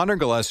is Connor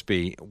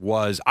Gillespie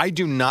I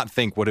do not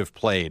think would have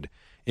played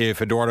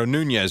if Eduardo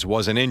Nunez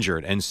wasn't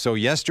injured. And so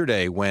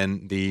yesterday,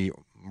 when the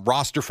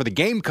roster for the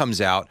game comes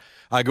out,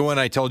 I go in and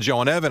I tell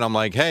Joe and Evan, I'm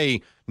like,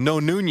 hey, no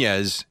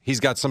Nunez. He's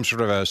got some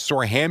sort of a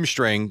sore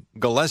hamstring.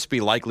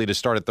 Gillespie likely to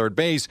start at third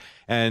base.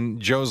 And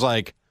Joe's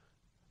like,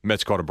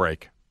 Mets caught a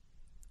break.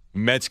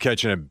 Mets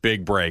catching a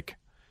big break.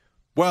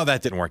 Well,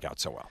 that didn't work out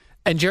so well.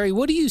 And, Jerry,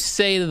 what do you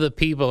say to the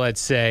people that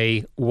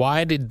say,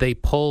 why did they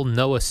pull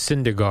Noah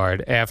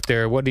Syndergaard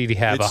after, what did he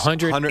have,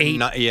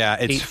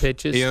 108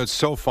 pitches? It's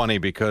so funny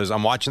because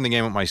I'm watching the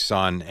game with my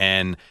son,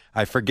 and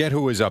I forget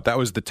who was up. That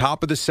was the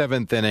top of the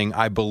 7th inning.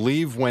 I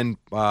believe when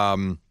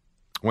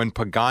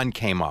Pagan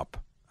came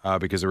up,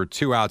 because there were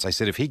 2 outs, I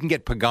said, if he can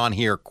get Pagan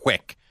here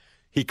quick,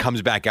 he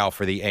comes back out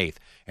for the 8th.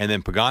 And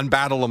then Pagan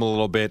battled him a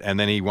little bit, and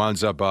then he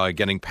winds up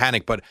getting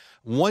panicked. But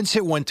once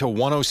it went to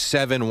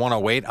 107,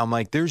 108, I'm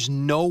like, there's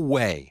no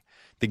way.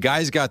 The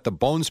guy's got the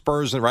bone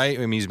spurs, right?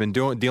 I mean, he's been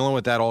dealing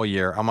with that all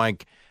year. I'm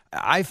like,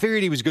 I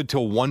figured he was good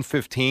till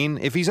 115.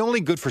 If he's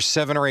only good for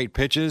 7 or 8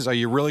 pitches, are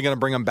you really going to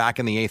bring him back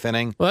in the 8th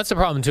inning? Well, that's the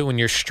problem, too, when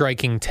you're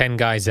striking 10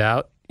 guys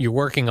out. You're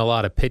working a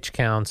lot of pitch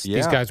counts. Yeah.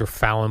 These guys were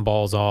fouling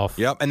balls off.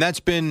 Yep, and that's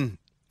been,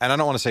 and I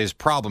don't want to say his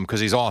problem because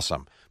he's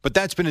awesome, but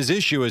that's been his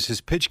issue is his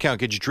pitch count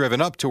gets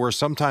driven up to where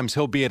sometimes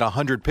he'll be at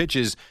 100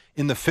 pitches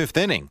in the 5th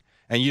inning.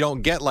 And you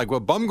don't get like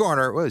what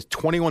Bumgarner was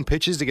 21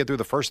 pitches to get through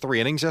the first 3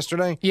 innings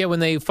yesterday. Yeah, when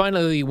they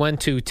finally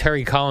went to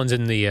Terry Collins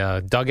in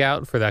the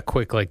dugout for that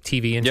quick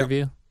TV interview.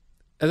 Yep.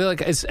 Are they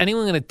like, is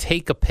anyone going to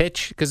take a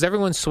pitch? Because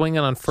everyone's swinging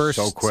on first,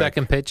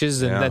 second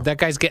pitches, and that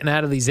guy's getting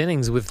out of these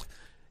innings with.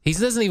 He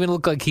doesn't even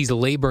look like he's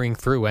laboring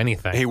through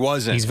anything. He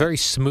wasn't. He's very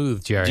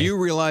smooth, Jerry. Do you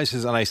realize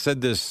and I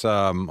said this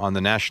on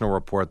the national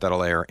report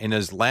that'll air, in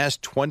his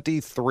last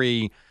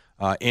 23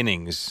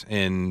 innings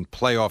in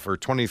playoff, or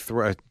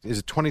 23, is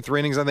it 23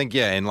 innings, I think?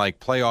 Yeah, in like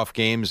playoff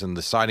games and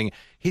deciding,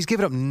 he's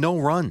given up no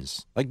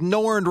runs, like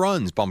no earned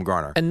runs,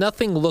 Bumgarner. And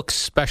nothing looks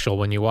special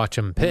when you watch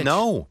him pitch.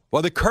 No.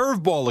 Well, the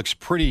curveball looks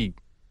pretty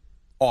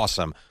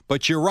awesome.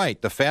 But you're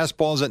right. The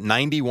fastball's at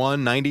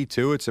 91,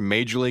 92. It's a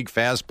major league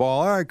fastball.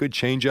 All right, good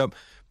changeup.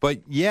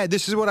 But, yeah,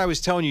 this is what I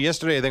was telling you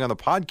yesterday, I think, on the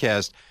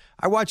podcast.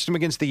 I watched him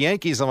against the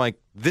Yankees. I'm like,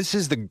 this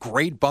is the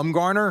great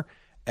Bumgarner?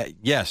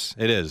 Yes,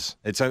 it is.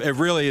 It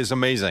really is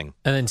amazing.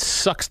 And then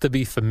sucks to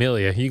be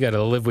familiar. You got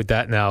to live with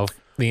that now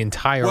the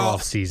entire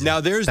offseason.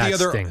 Now, there's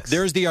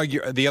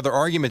that the other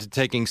argument to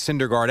taking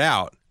Syndergaard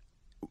out.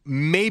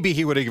 Maybe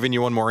he would have given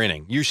you one more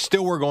inning. You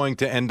still were going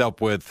to end up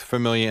with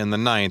Familia in the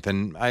 9th.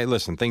 And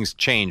listen, things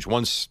change.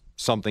 Once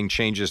something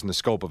changes in the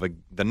scope of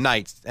the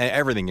night,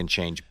 everything can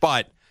change.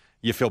 But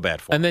you feel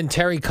bad for him. And then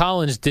Terry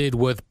Collins did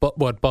what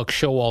Buck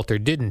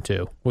Showalter didn't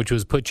do, which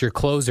was put your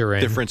closer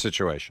in. Different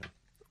situation.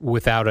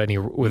 Without a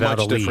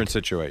lead. Different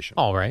situation.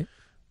 All right.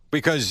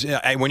 Because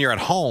when you're at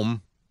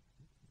home,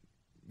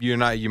 you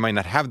might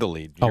not have the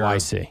lead. I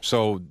see.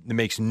 So it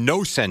makes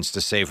no sense to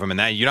save him, and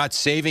that you're not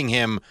saving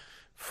him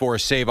for a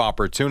save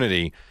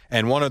opportunity.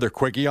 And one other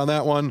quickie on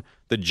that one,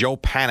 the Joe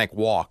Panik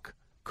walk.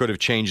 could have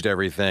changed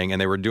everything, and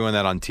they were doing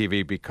that on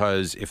TV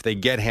because if they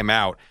get him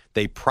out,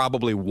 they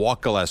probably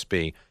walk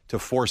Gillespie to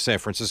force San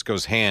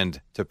Francisco's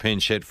hand to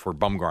pinch hit for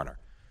Bumgarner.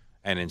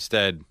 And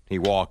instead, he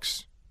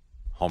walks,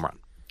 home run.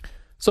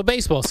 So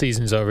baseball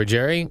season's over,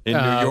 Jerry. In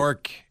New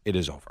York, it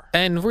is over.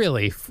 And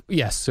really,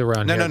 yes,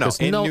 around here. No.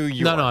 In New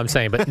York. No, I'm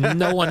saying, but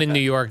no one in New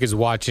York is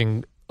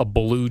watching a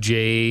Blue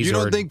Jays. You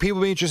don't think people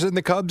will be interested in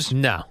the Cubs?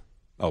 No.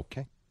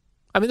 Okay.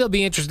 I mean, they'll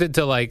be interested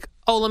to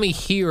let me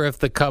hear if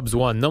the Cubs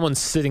won. No one's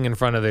sitting in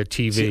front of their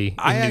TV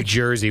in New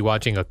Jersey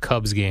watching a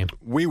Cubs game.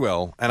 We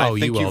will. And I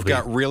think you've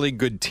got really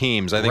good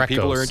teams. I think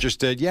people are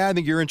interested. Yeah, I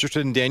think you're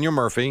interested in Daniel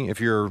Murphy.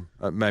 If you're,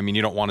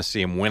 you don't want to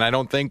see him win, I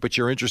don't think, but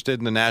you're interested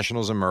in the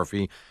Nationals and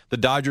Murphy. The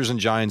Dodgers and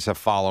Giants have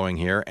following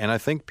here. And I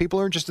think people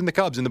are interested in the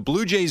Cubs. And the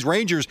Blue Jays,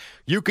 Rangers,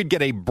 you could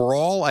get a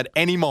brawl at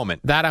any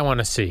moment. That I want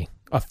to see.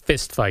 A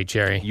fist fight,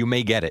 Jerry. You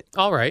may get it.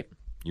 All right.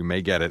 You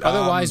may get it.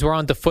 Otherwise, we're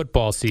on to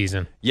football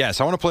season.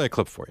 Yes, I want to play a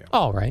clip for you.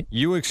 All right.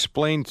 You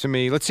explain to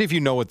me. Let's see if you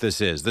know what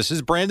this is. This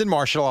is Brandon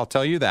Marshall. I'll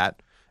tell you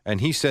that.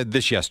 And he said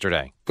this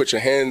yesterday. Put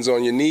your hands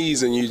on your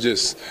knees and you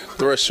just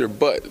thrust your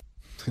butt.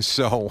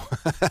 So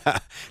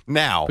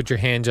now. Put your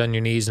hands on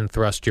your knees and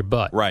thrust your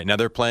butt. Right. Now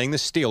they're playing the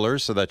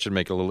Steelers, so that should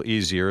make it a little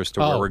easier as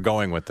to where we're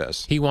going with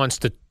this. He wants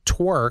to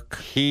twerk.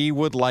 He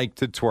would like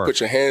to twerk. Put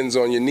your hands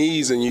on your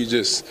knees and you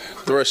just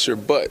thrust your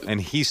butt. And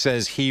he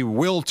says he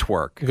will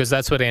twerk. Because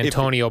that's what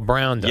Antonio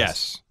Brown does.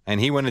 Yes. And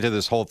he went into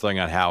this whole thing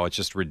on how it's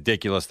just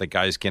ridiculous that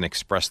guys can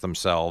express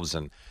themselves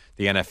and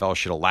the NFL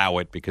should allow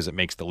it because it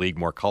makes the league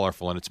more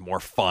colorful and it's more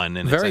fun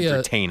and it's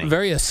entertaining.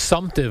 Very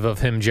assumptive of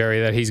him, Jerry,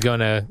 that he's going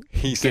to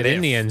get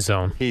in the end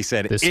zone. He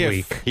said this if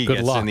week. He Good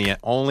gets luck. In the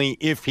only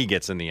if he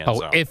gets in the end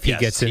zone. If he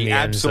gets in the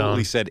end zone. He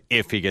absolutely said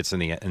if he gets in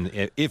the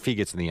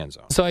end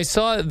zone. So I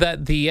saw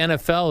that the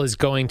NFL is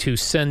going to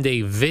send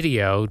a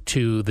video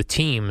to the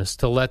teams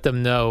to let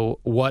them know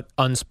what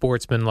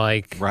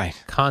unsportsmanlike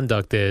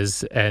conduct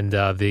is and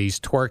these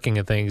twerking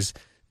and things.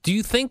 Do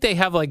you think they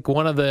have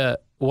one of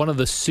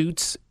the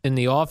suits in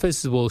the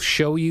office will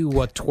show you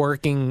what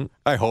twerking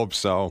I hope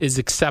so. is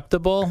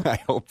acceptable? I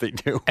hope they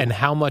do. And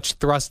how much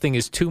thrusting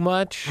is too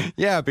much?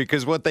 Yeah,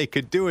 because what they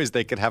could do is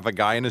they could have a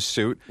guy in a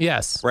suit.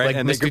 Yes, right? Like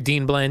and Mr.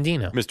 Dean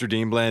Blandino. Mr.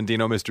 Dean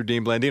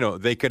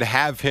Blandino. They could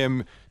have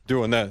him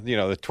doing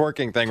the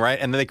twerking thing, right?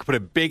 And then they could put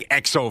a big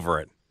X over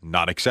it.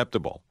 Not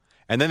acceptable.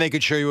 And then they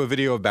could show you a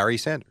video of Barry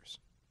Sanders.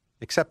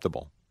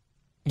 Acceptable.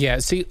 Yeah,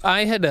 see,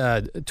 I had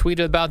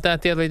tweeted about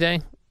that the other day.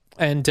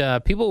 And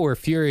people were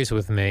furious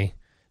with me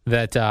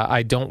that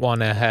I don't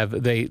want to have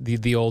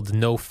the old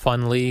no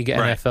fun league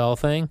NFL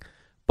thing.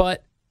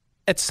 But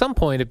at some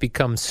point, it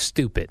becomes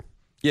stupid.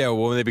 Yeah,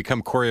 well, when they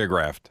become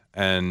choreographed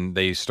and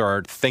they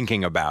start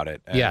thinking about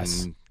it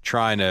and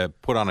trying to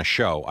put on a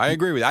show. I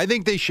agree with you. I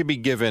think they should be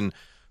given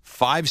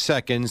 5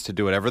 seconds to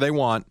do whatever they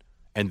want,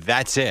 and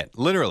that's it.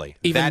 Literally,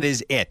 that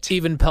is it.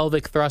 Even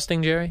pelvic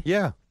thrusting, Jerry?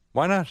 Yeah,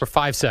 why not? For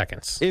 5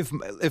 seconds.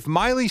 If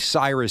Miley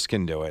Cyrus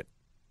can do it,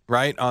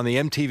 right, on the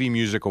MTV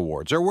Music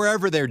Awards or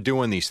wherever they're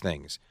doing these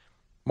things.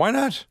 Why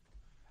not?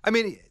 I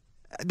mean,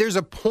 there's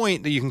a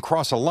point that you can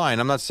cross a line.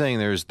 I'm not saying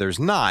there's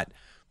not,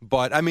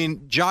 but I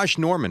mean, Josh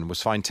Norman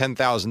was fined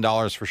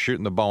 $10,000 for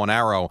shooting the bow and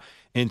arrow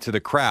into the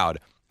crowd.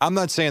 I'm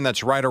not saying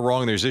that's right or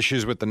wrong. There's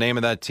issues with the name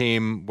of that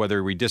team,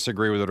 whether we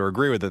disagree with it or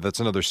agree with it. That's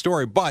another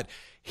story. But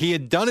he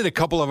had done it a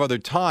couple of other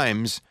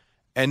times,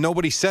 and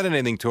nobody said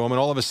anything to him, and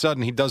all of a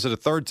sudden he does it a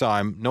third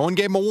time. No one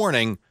gave him a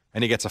warning.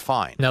 And he gets a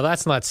fine. Now,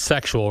 that's not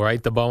sexual,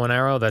 right? The bow and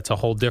arrow? That's a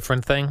whole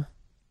different thing?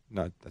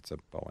 No, that's a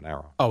bow and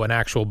arrow. Oh, an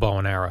actual bow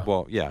and arrow.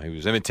 Well, yeah, he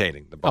was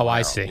imitating the bow and arrow. Oh,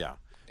 I see. Yeah.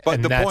 But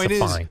and the point is,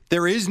 fine.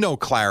 There is no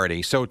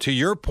clarity. So to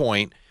your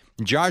point,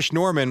 Josh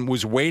Norman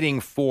was waiting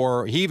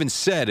for, he even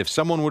said, if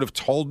someone would have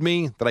told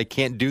me that I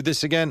can't do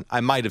this again, I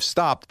might have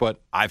stopped,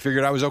 but I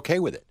figured I was okay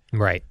with it.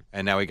 Right.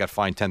 And now he got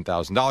fined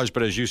 $10,000.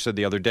 But as you said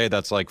the other day,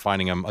 that's like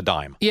fining him a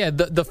dime. Yeah,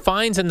 the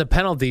fines and the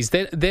penalties,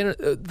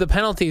 the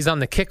penalties on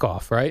the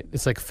kickoff, right?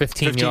 It's like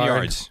 15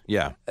 yards.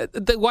 Yeah.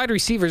 The wide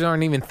receivers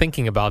aren't even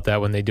thinking about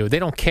that when they do it. They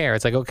don't care.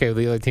 It's like, okay,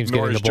 the other team's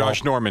getting the ball. Nor is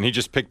Josh Norman. He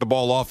just picked the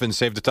ball off and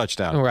saved a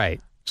touchdown.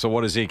 Right. So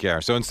what does he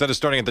care? So instead of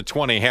starting at the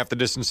 20, half the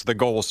distance to the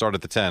goal will start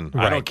at the 10.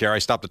 Right. I don't care. I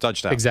stopped the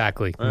touchdown.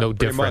 Exactly. No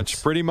difference.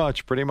 Pretty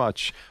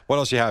much. What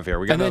else you have here?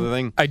 We got another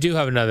thing? I do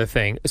have another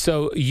thing.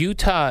 So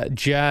Utah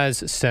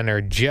Jazz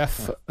center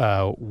Jeff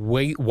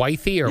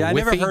Withey I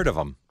never heard of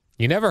him.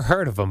 You never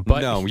heard of him,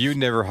 but no, you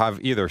never have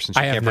either since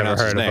you can't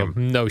pronounce his name. I have never heard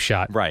of him. No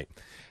shot. Right.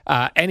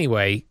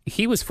 Anyway,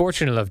 he was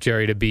fortunate enough,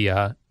 Jerry, to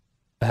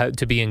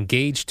be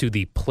engaged to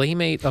the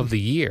Playmate of the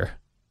Year.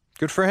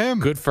 Good for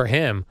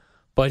him.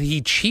 But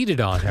he cheated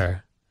on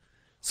her.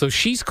 So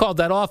she's called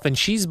that off, and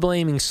she's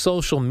blaming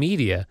social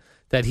media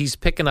that he's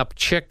picking up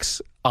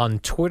chicks on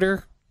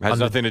Twitter. Has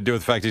nothing to do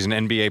with the fact he's an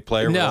NBA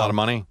player with a lot of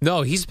money?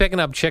 No, he's picking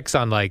up chicks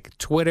on like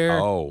Twitter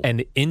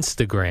and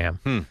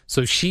Instagram.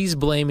 So she's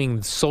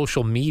blaming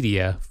social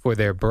media for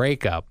their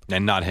breakup.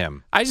 And not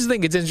him. I just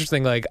think it's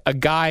interesting. Like a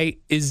guy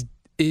is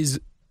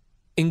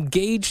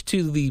engaged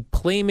to the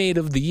Playmate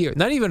of the Year.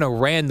 Not even a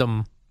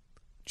random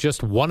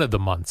just one of the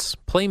months.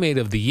 Playmate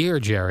of the year,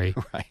 Jerry.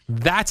 Right.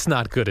 That's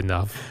not good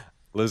enough.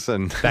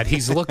 Listen. That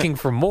he's looking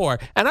for more.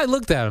 And I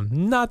looked at him.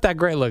 Not that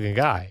great looking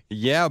guy.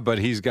 Yeah, but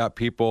he's got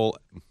people.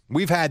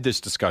 We've had this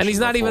discussion. And he's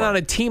not before. even on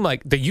a team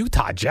like the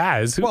Utah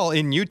Jazz. Well,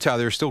 in Utah,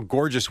 there's still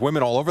gorgeous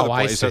women all over the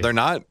place, so they're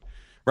not.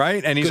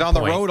 Right? And he's Good on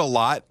point. the road a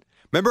lot.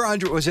 Remember,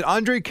 was it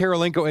Andre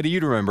Karolinko? Eddie,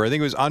 you'd remember. I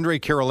think it was Andre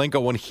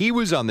Karolinko when he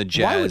was on the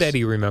Jazz. Why would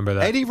Eddie remember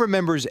that? Eddie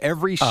remembers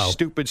every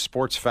stupid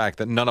sports fact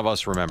that none of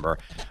us remember.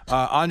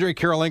 Andre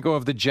Karolinko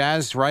of the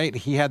Jazz, right?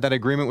 He had that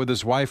agreement with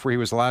his wife where he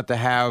was allowed to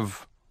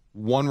have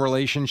one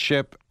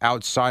relationship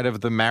outside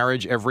of the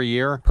marriage every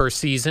year. Per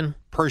season?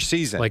 Per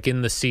season. Like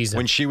in the season.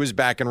 When she was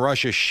back in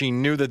Russia, she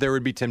knew that there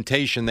would be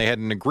temptation. They had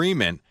an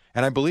agreement,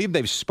 and I believe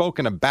they've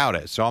spoken about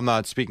it, so I'm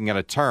not speaking out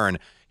of turn.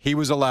 He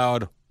was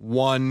allowed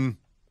one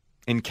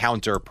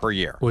encounter per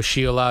year. Was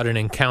she allowed an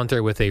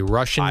encounter with a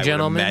Russian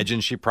gentleman? I would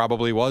imagine she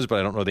probably was, but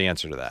I don't know the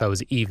answer to that. That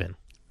was even.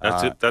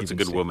 That's a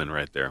good woman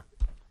right there.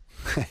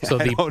 So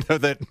I don't know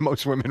that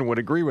most women would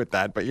agree with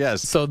that, but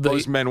yes, so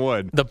most men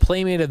would. The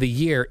Playmate of the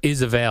Year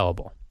is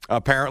available.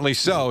 Apparently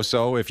so.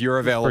 So if you're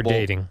available, for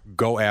dating,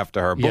 go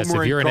after her. Yes,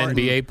 if you're an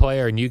NBA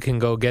player and you can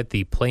go get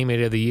the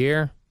Playmate of the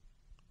Year,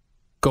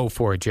 go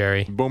for it,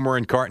 Jerry. Boomer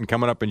and Carton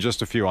coming up in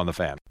just a few on the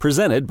Fan.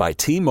 Presented by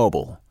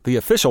T-Mobile, the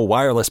official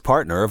wireless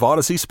partner of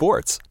Odyssey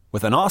Sports.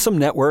 With an awesome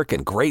network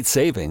and great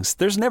savings,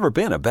 there's never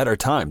been a better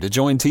time to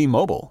join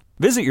T-Mobile.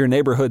 Visit your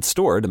neighborhood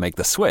store to make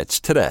the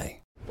switch today.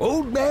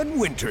 Old Man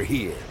Winter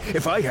here.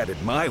 If I had it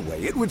my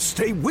way, it would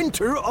stay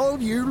winter all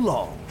year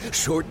long.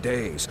 Short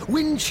days,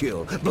 wind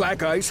chill,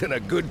 black ice, and a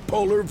good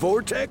polar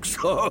vortex.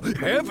 Oh,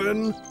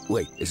 heaven.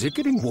 Wait, is it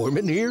getting warm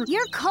in here?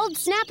 Your cold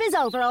snap is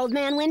over, Old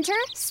Man Winter.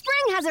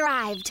 Spring has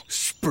arrived.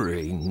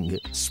 Spring.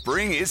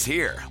 Spring is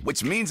here,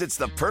 which means it's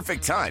the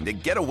perfect time to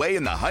get away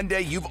in the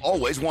Hyundai you've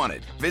always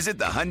wanted. Visit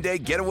the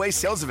Hyundai Getaway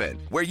Sales Event,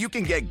 where you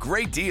can get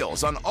great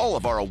deals on all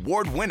of our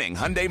award-winning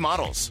Hyundai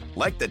models,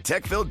 like the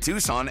tech-filled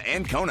Tucson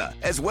and Kona,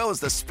 as well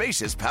as the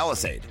spacious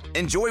Palisade.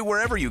 Enjoy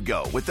wherever you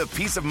go with the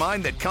peace of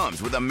mind that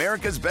comes with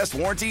America's best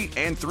warranty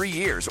and 3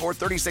 years or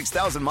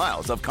 36,000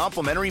 miles of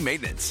complimentary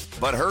maintenance.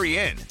 But hurry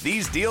in,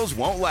 these deals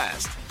won't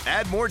last.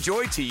 Add more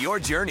joy to your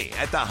journey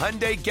at the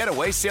Hyundai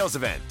Getaway Sales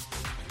Event.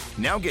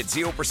 Now get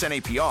 0%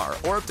 APR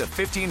or up to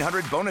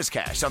 $1,500 bonus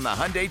cash on the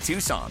Hyundai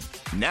Tucson.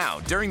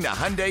 Now, during the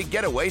Hyundai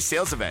Getaway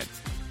Sales Event.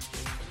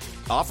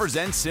 Offers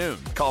end soon.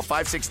 Call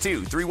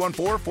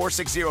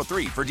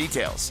 562-314-4603 for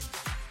details.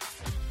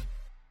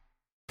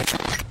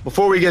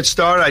 Before we get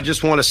started, I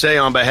just want to say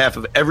on behalf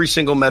of every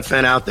single Met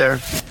fan out there,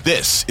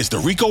 this is the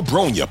Rico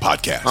Bronya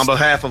Podcast. On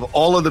behalf of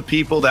all of the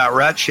people that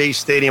were at Chase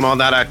Stadium on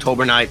that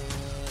October night,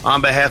 on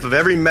behalf of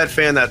every Met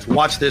fan that's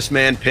watched this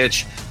man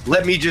pitch,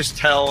 let me just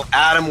tell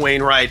Adam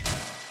Wainwright,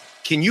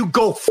 can you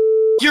go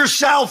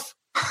yourself?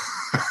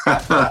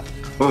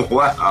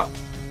 Wow.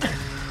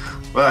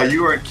 Well,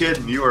 you weren't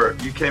kidding. You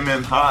came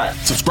in hot.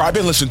 Subscribe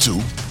and listen to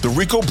the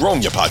Rico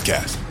Bronya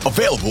Podcast,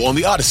 available on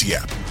the Odyssey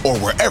app or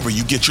wherever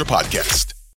you get your podcast.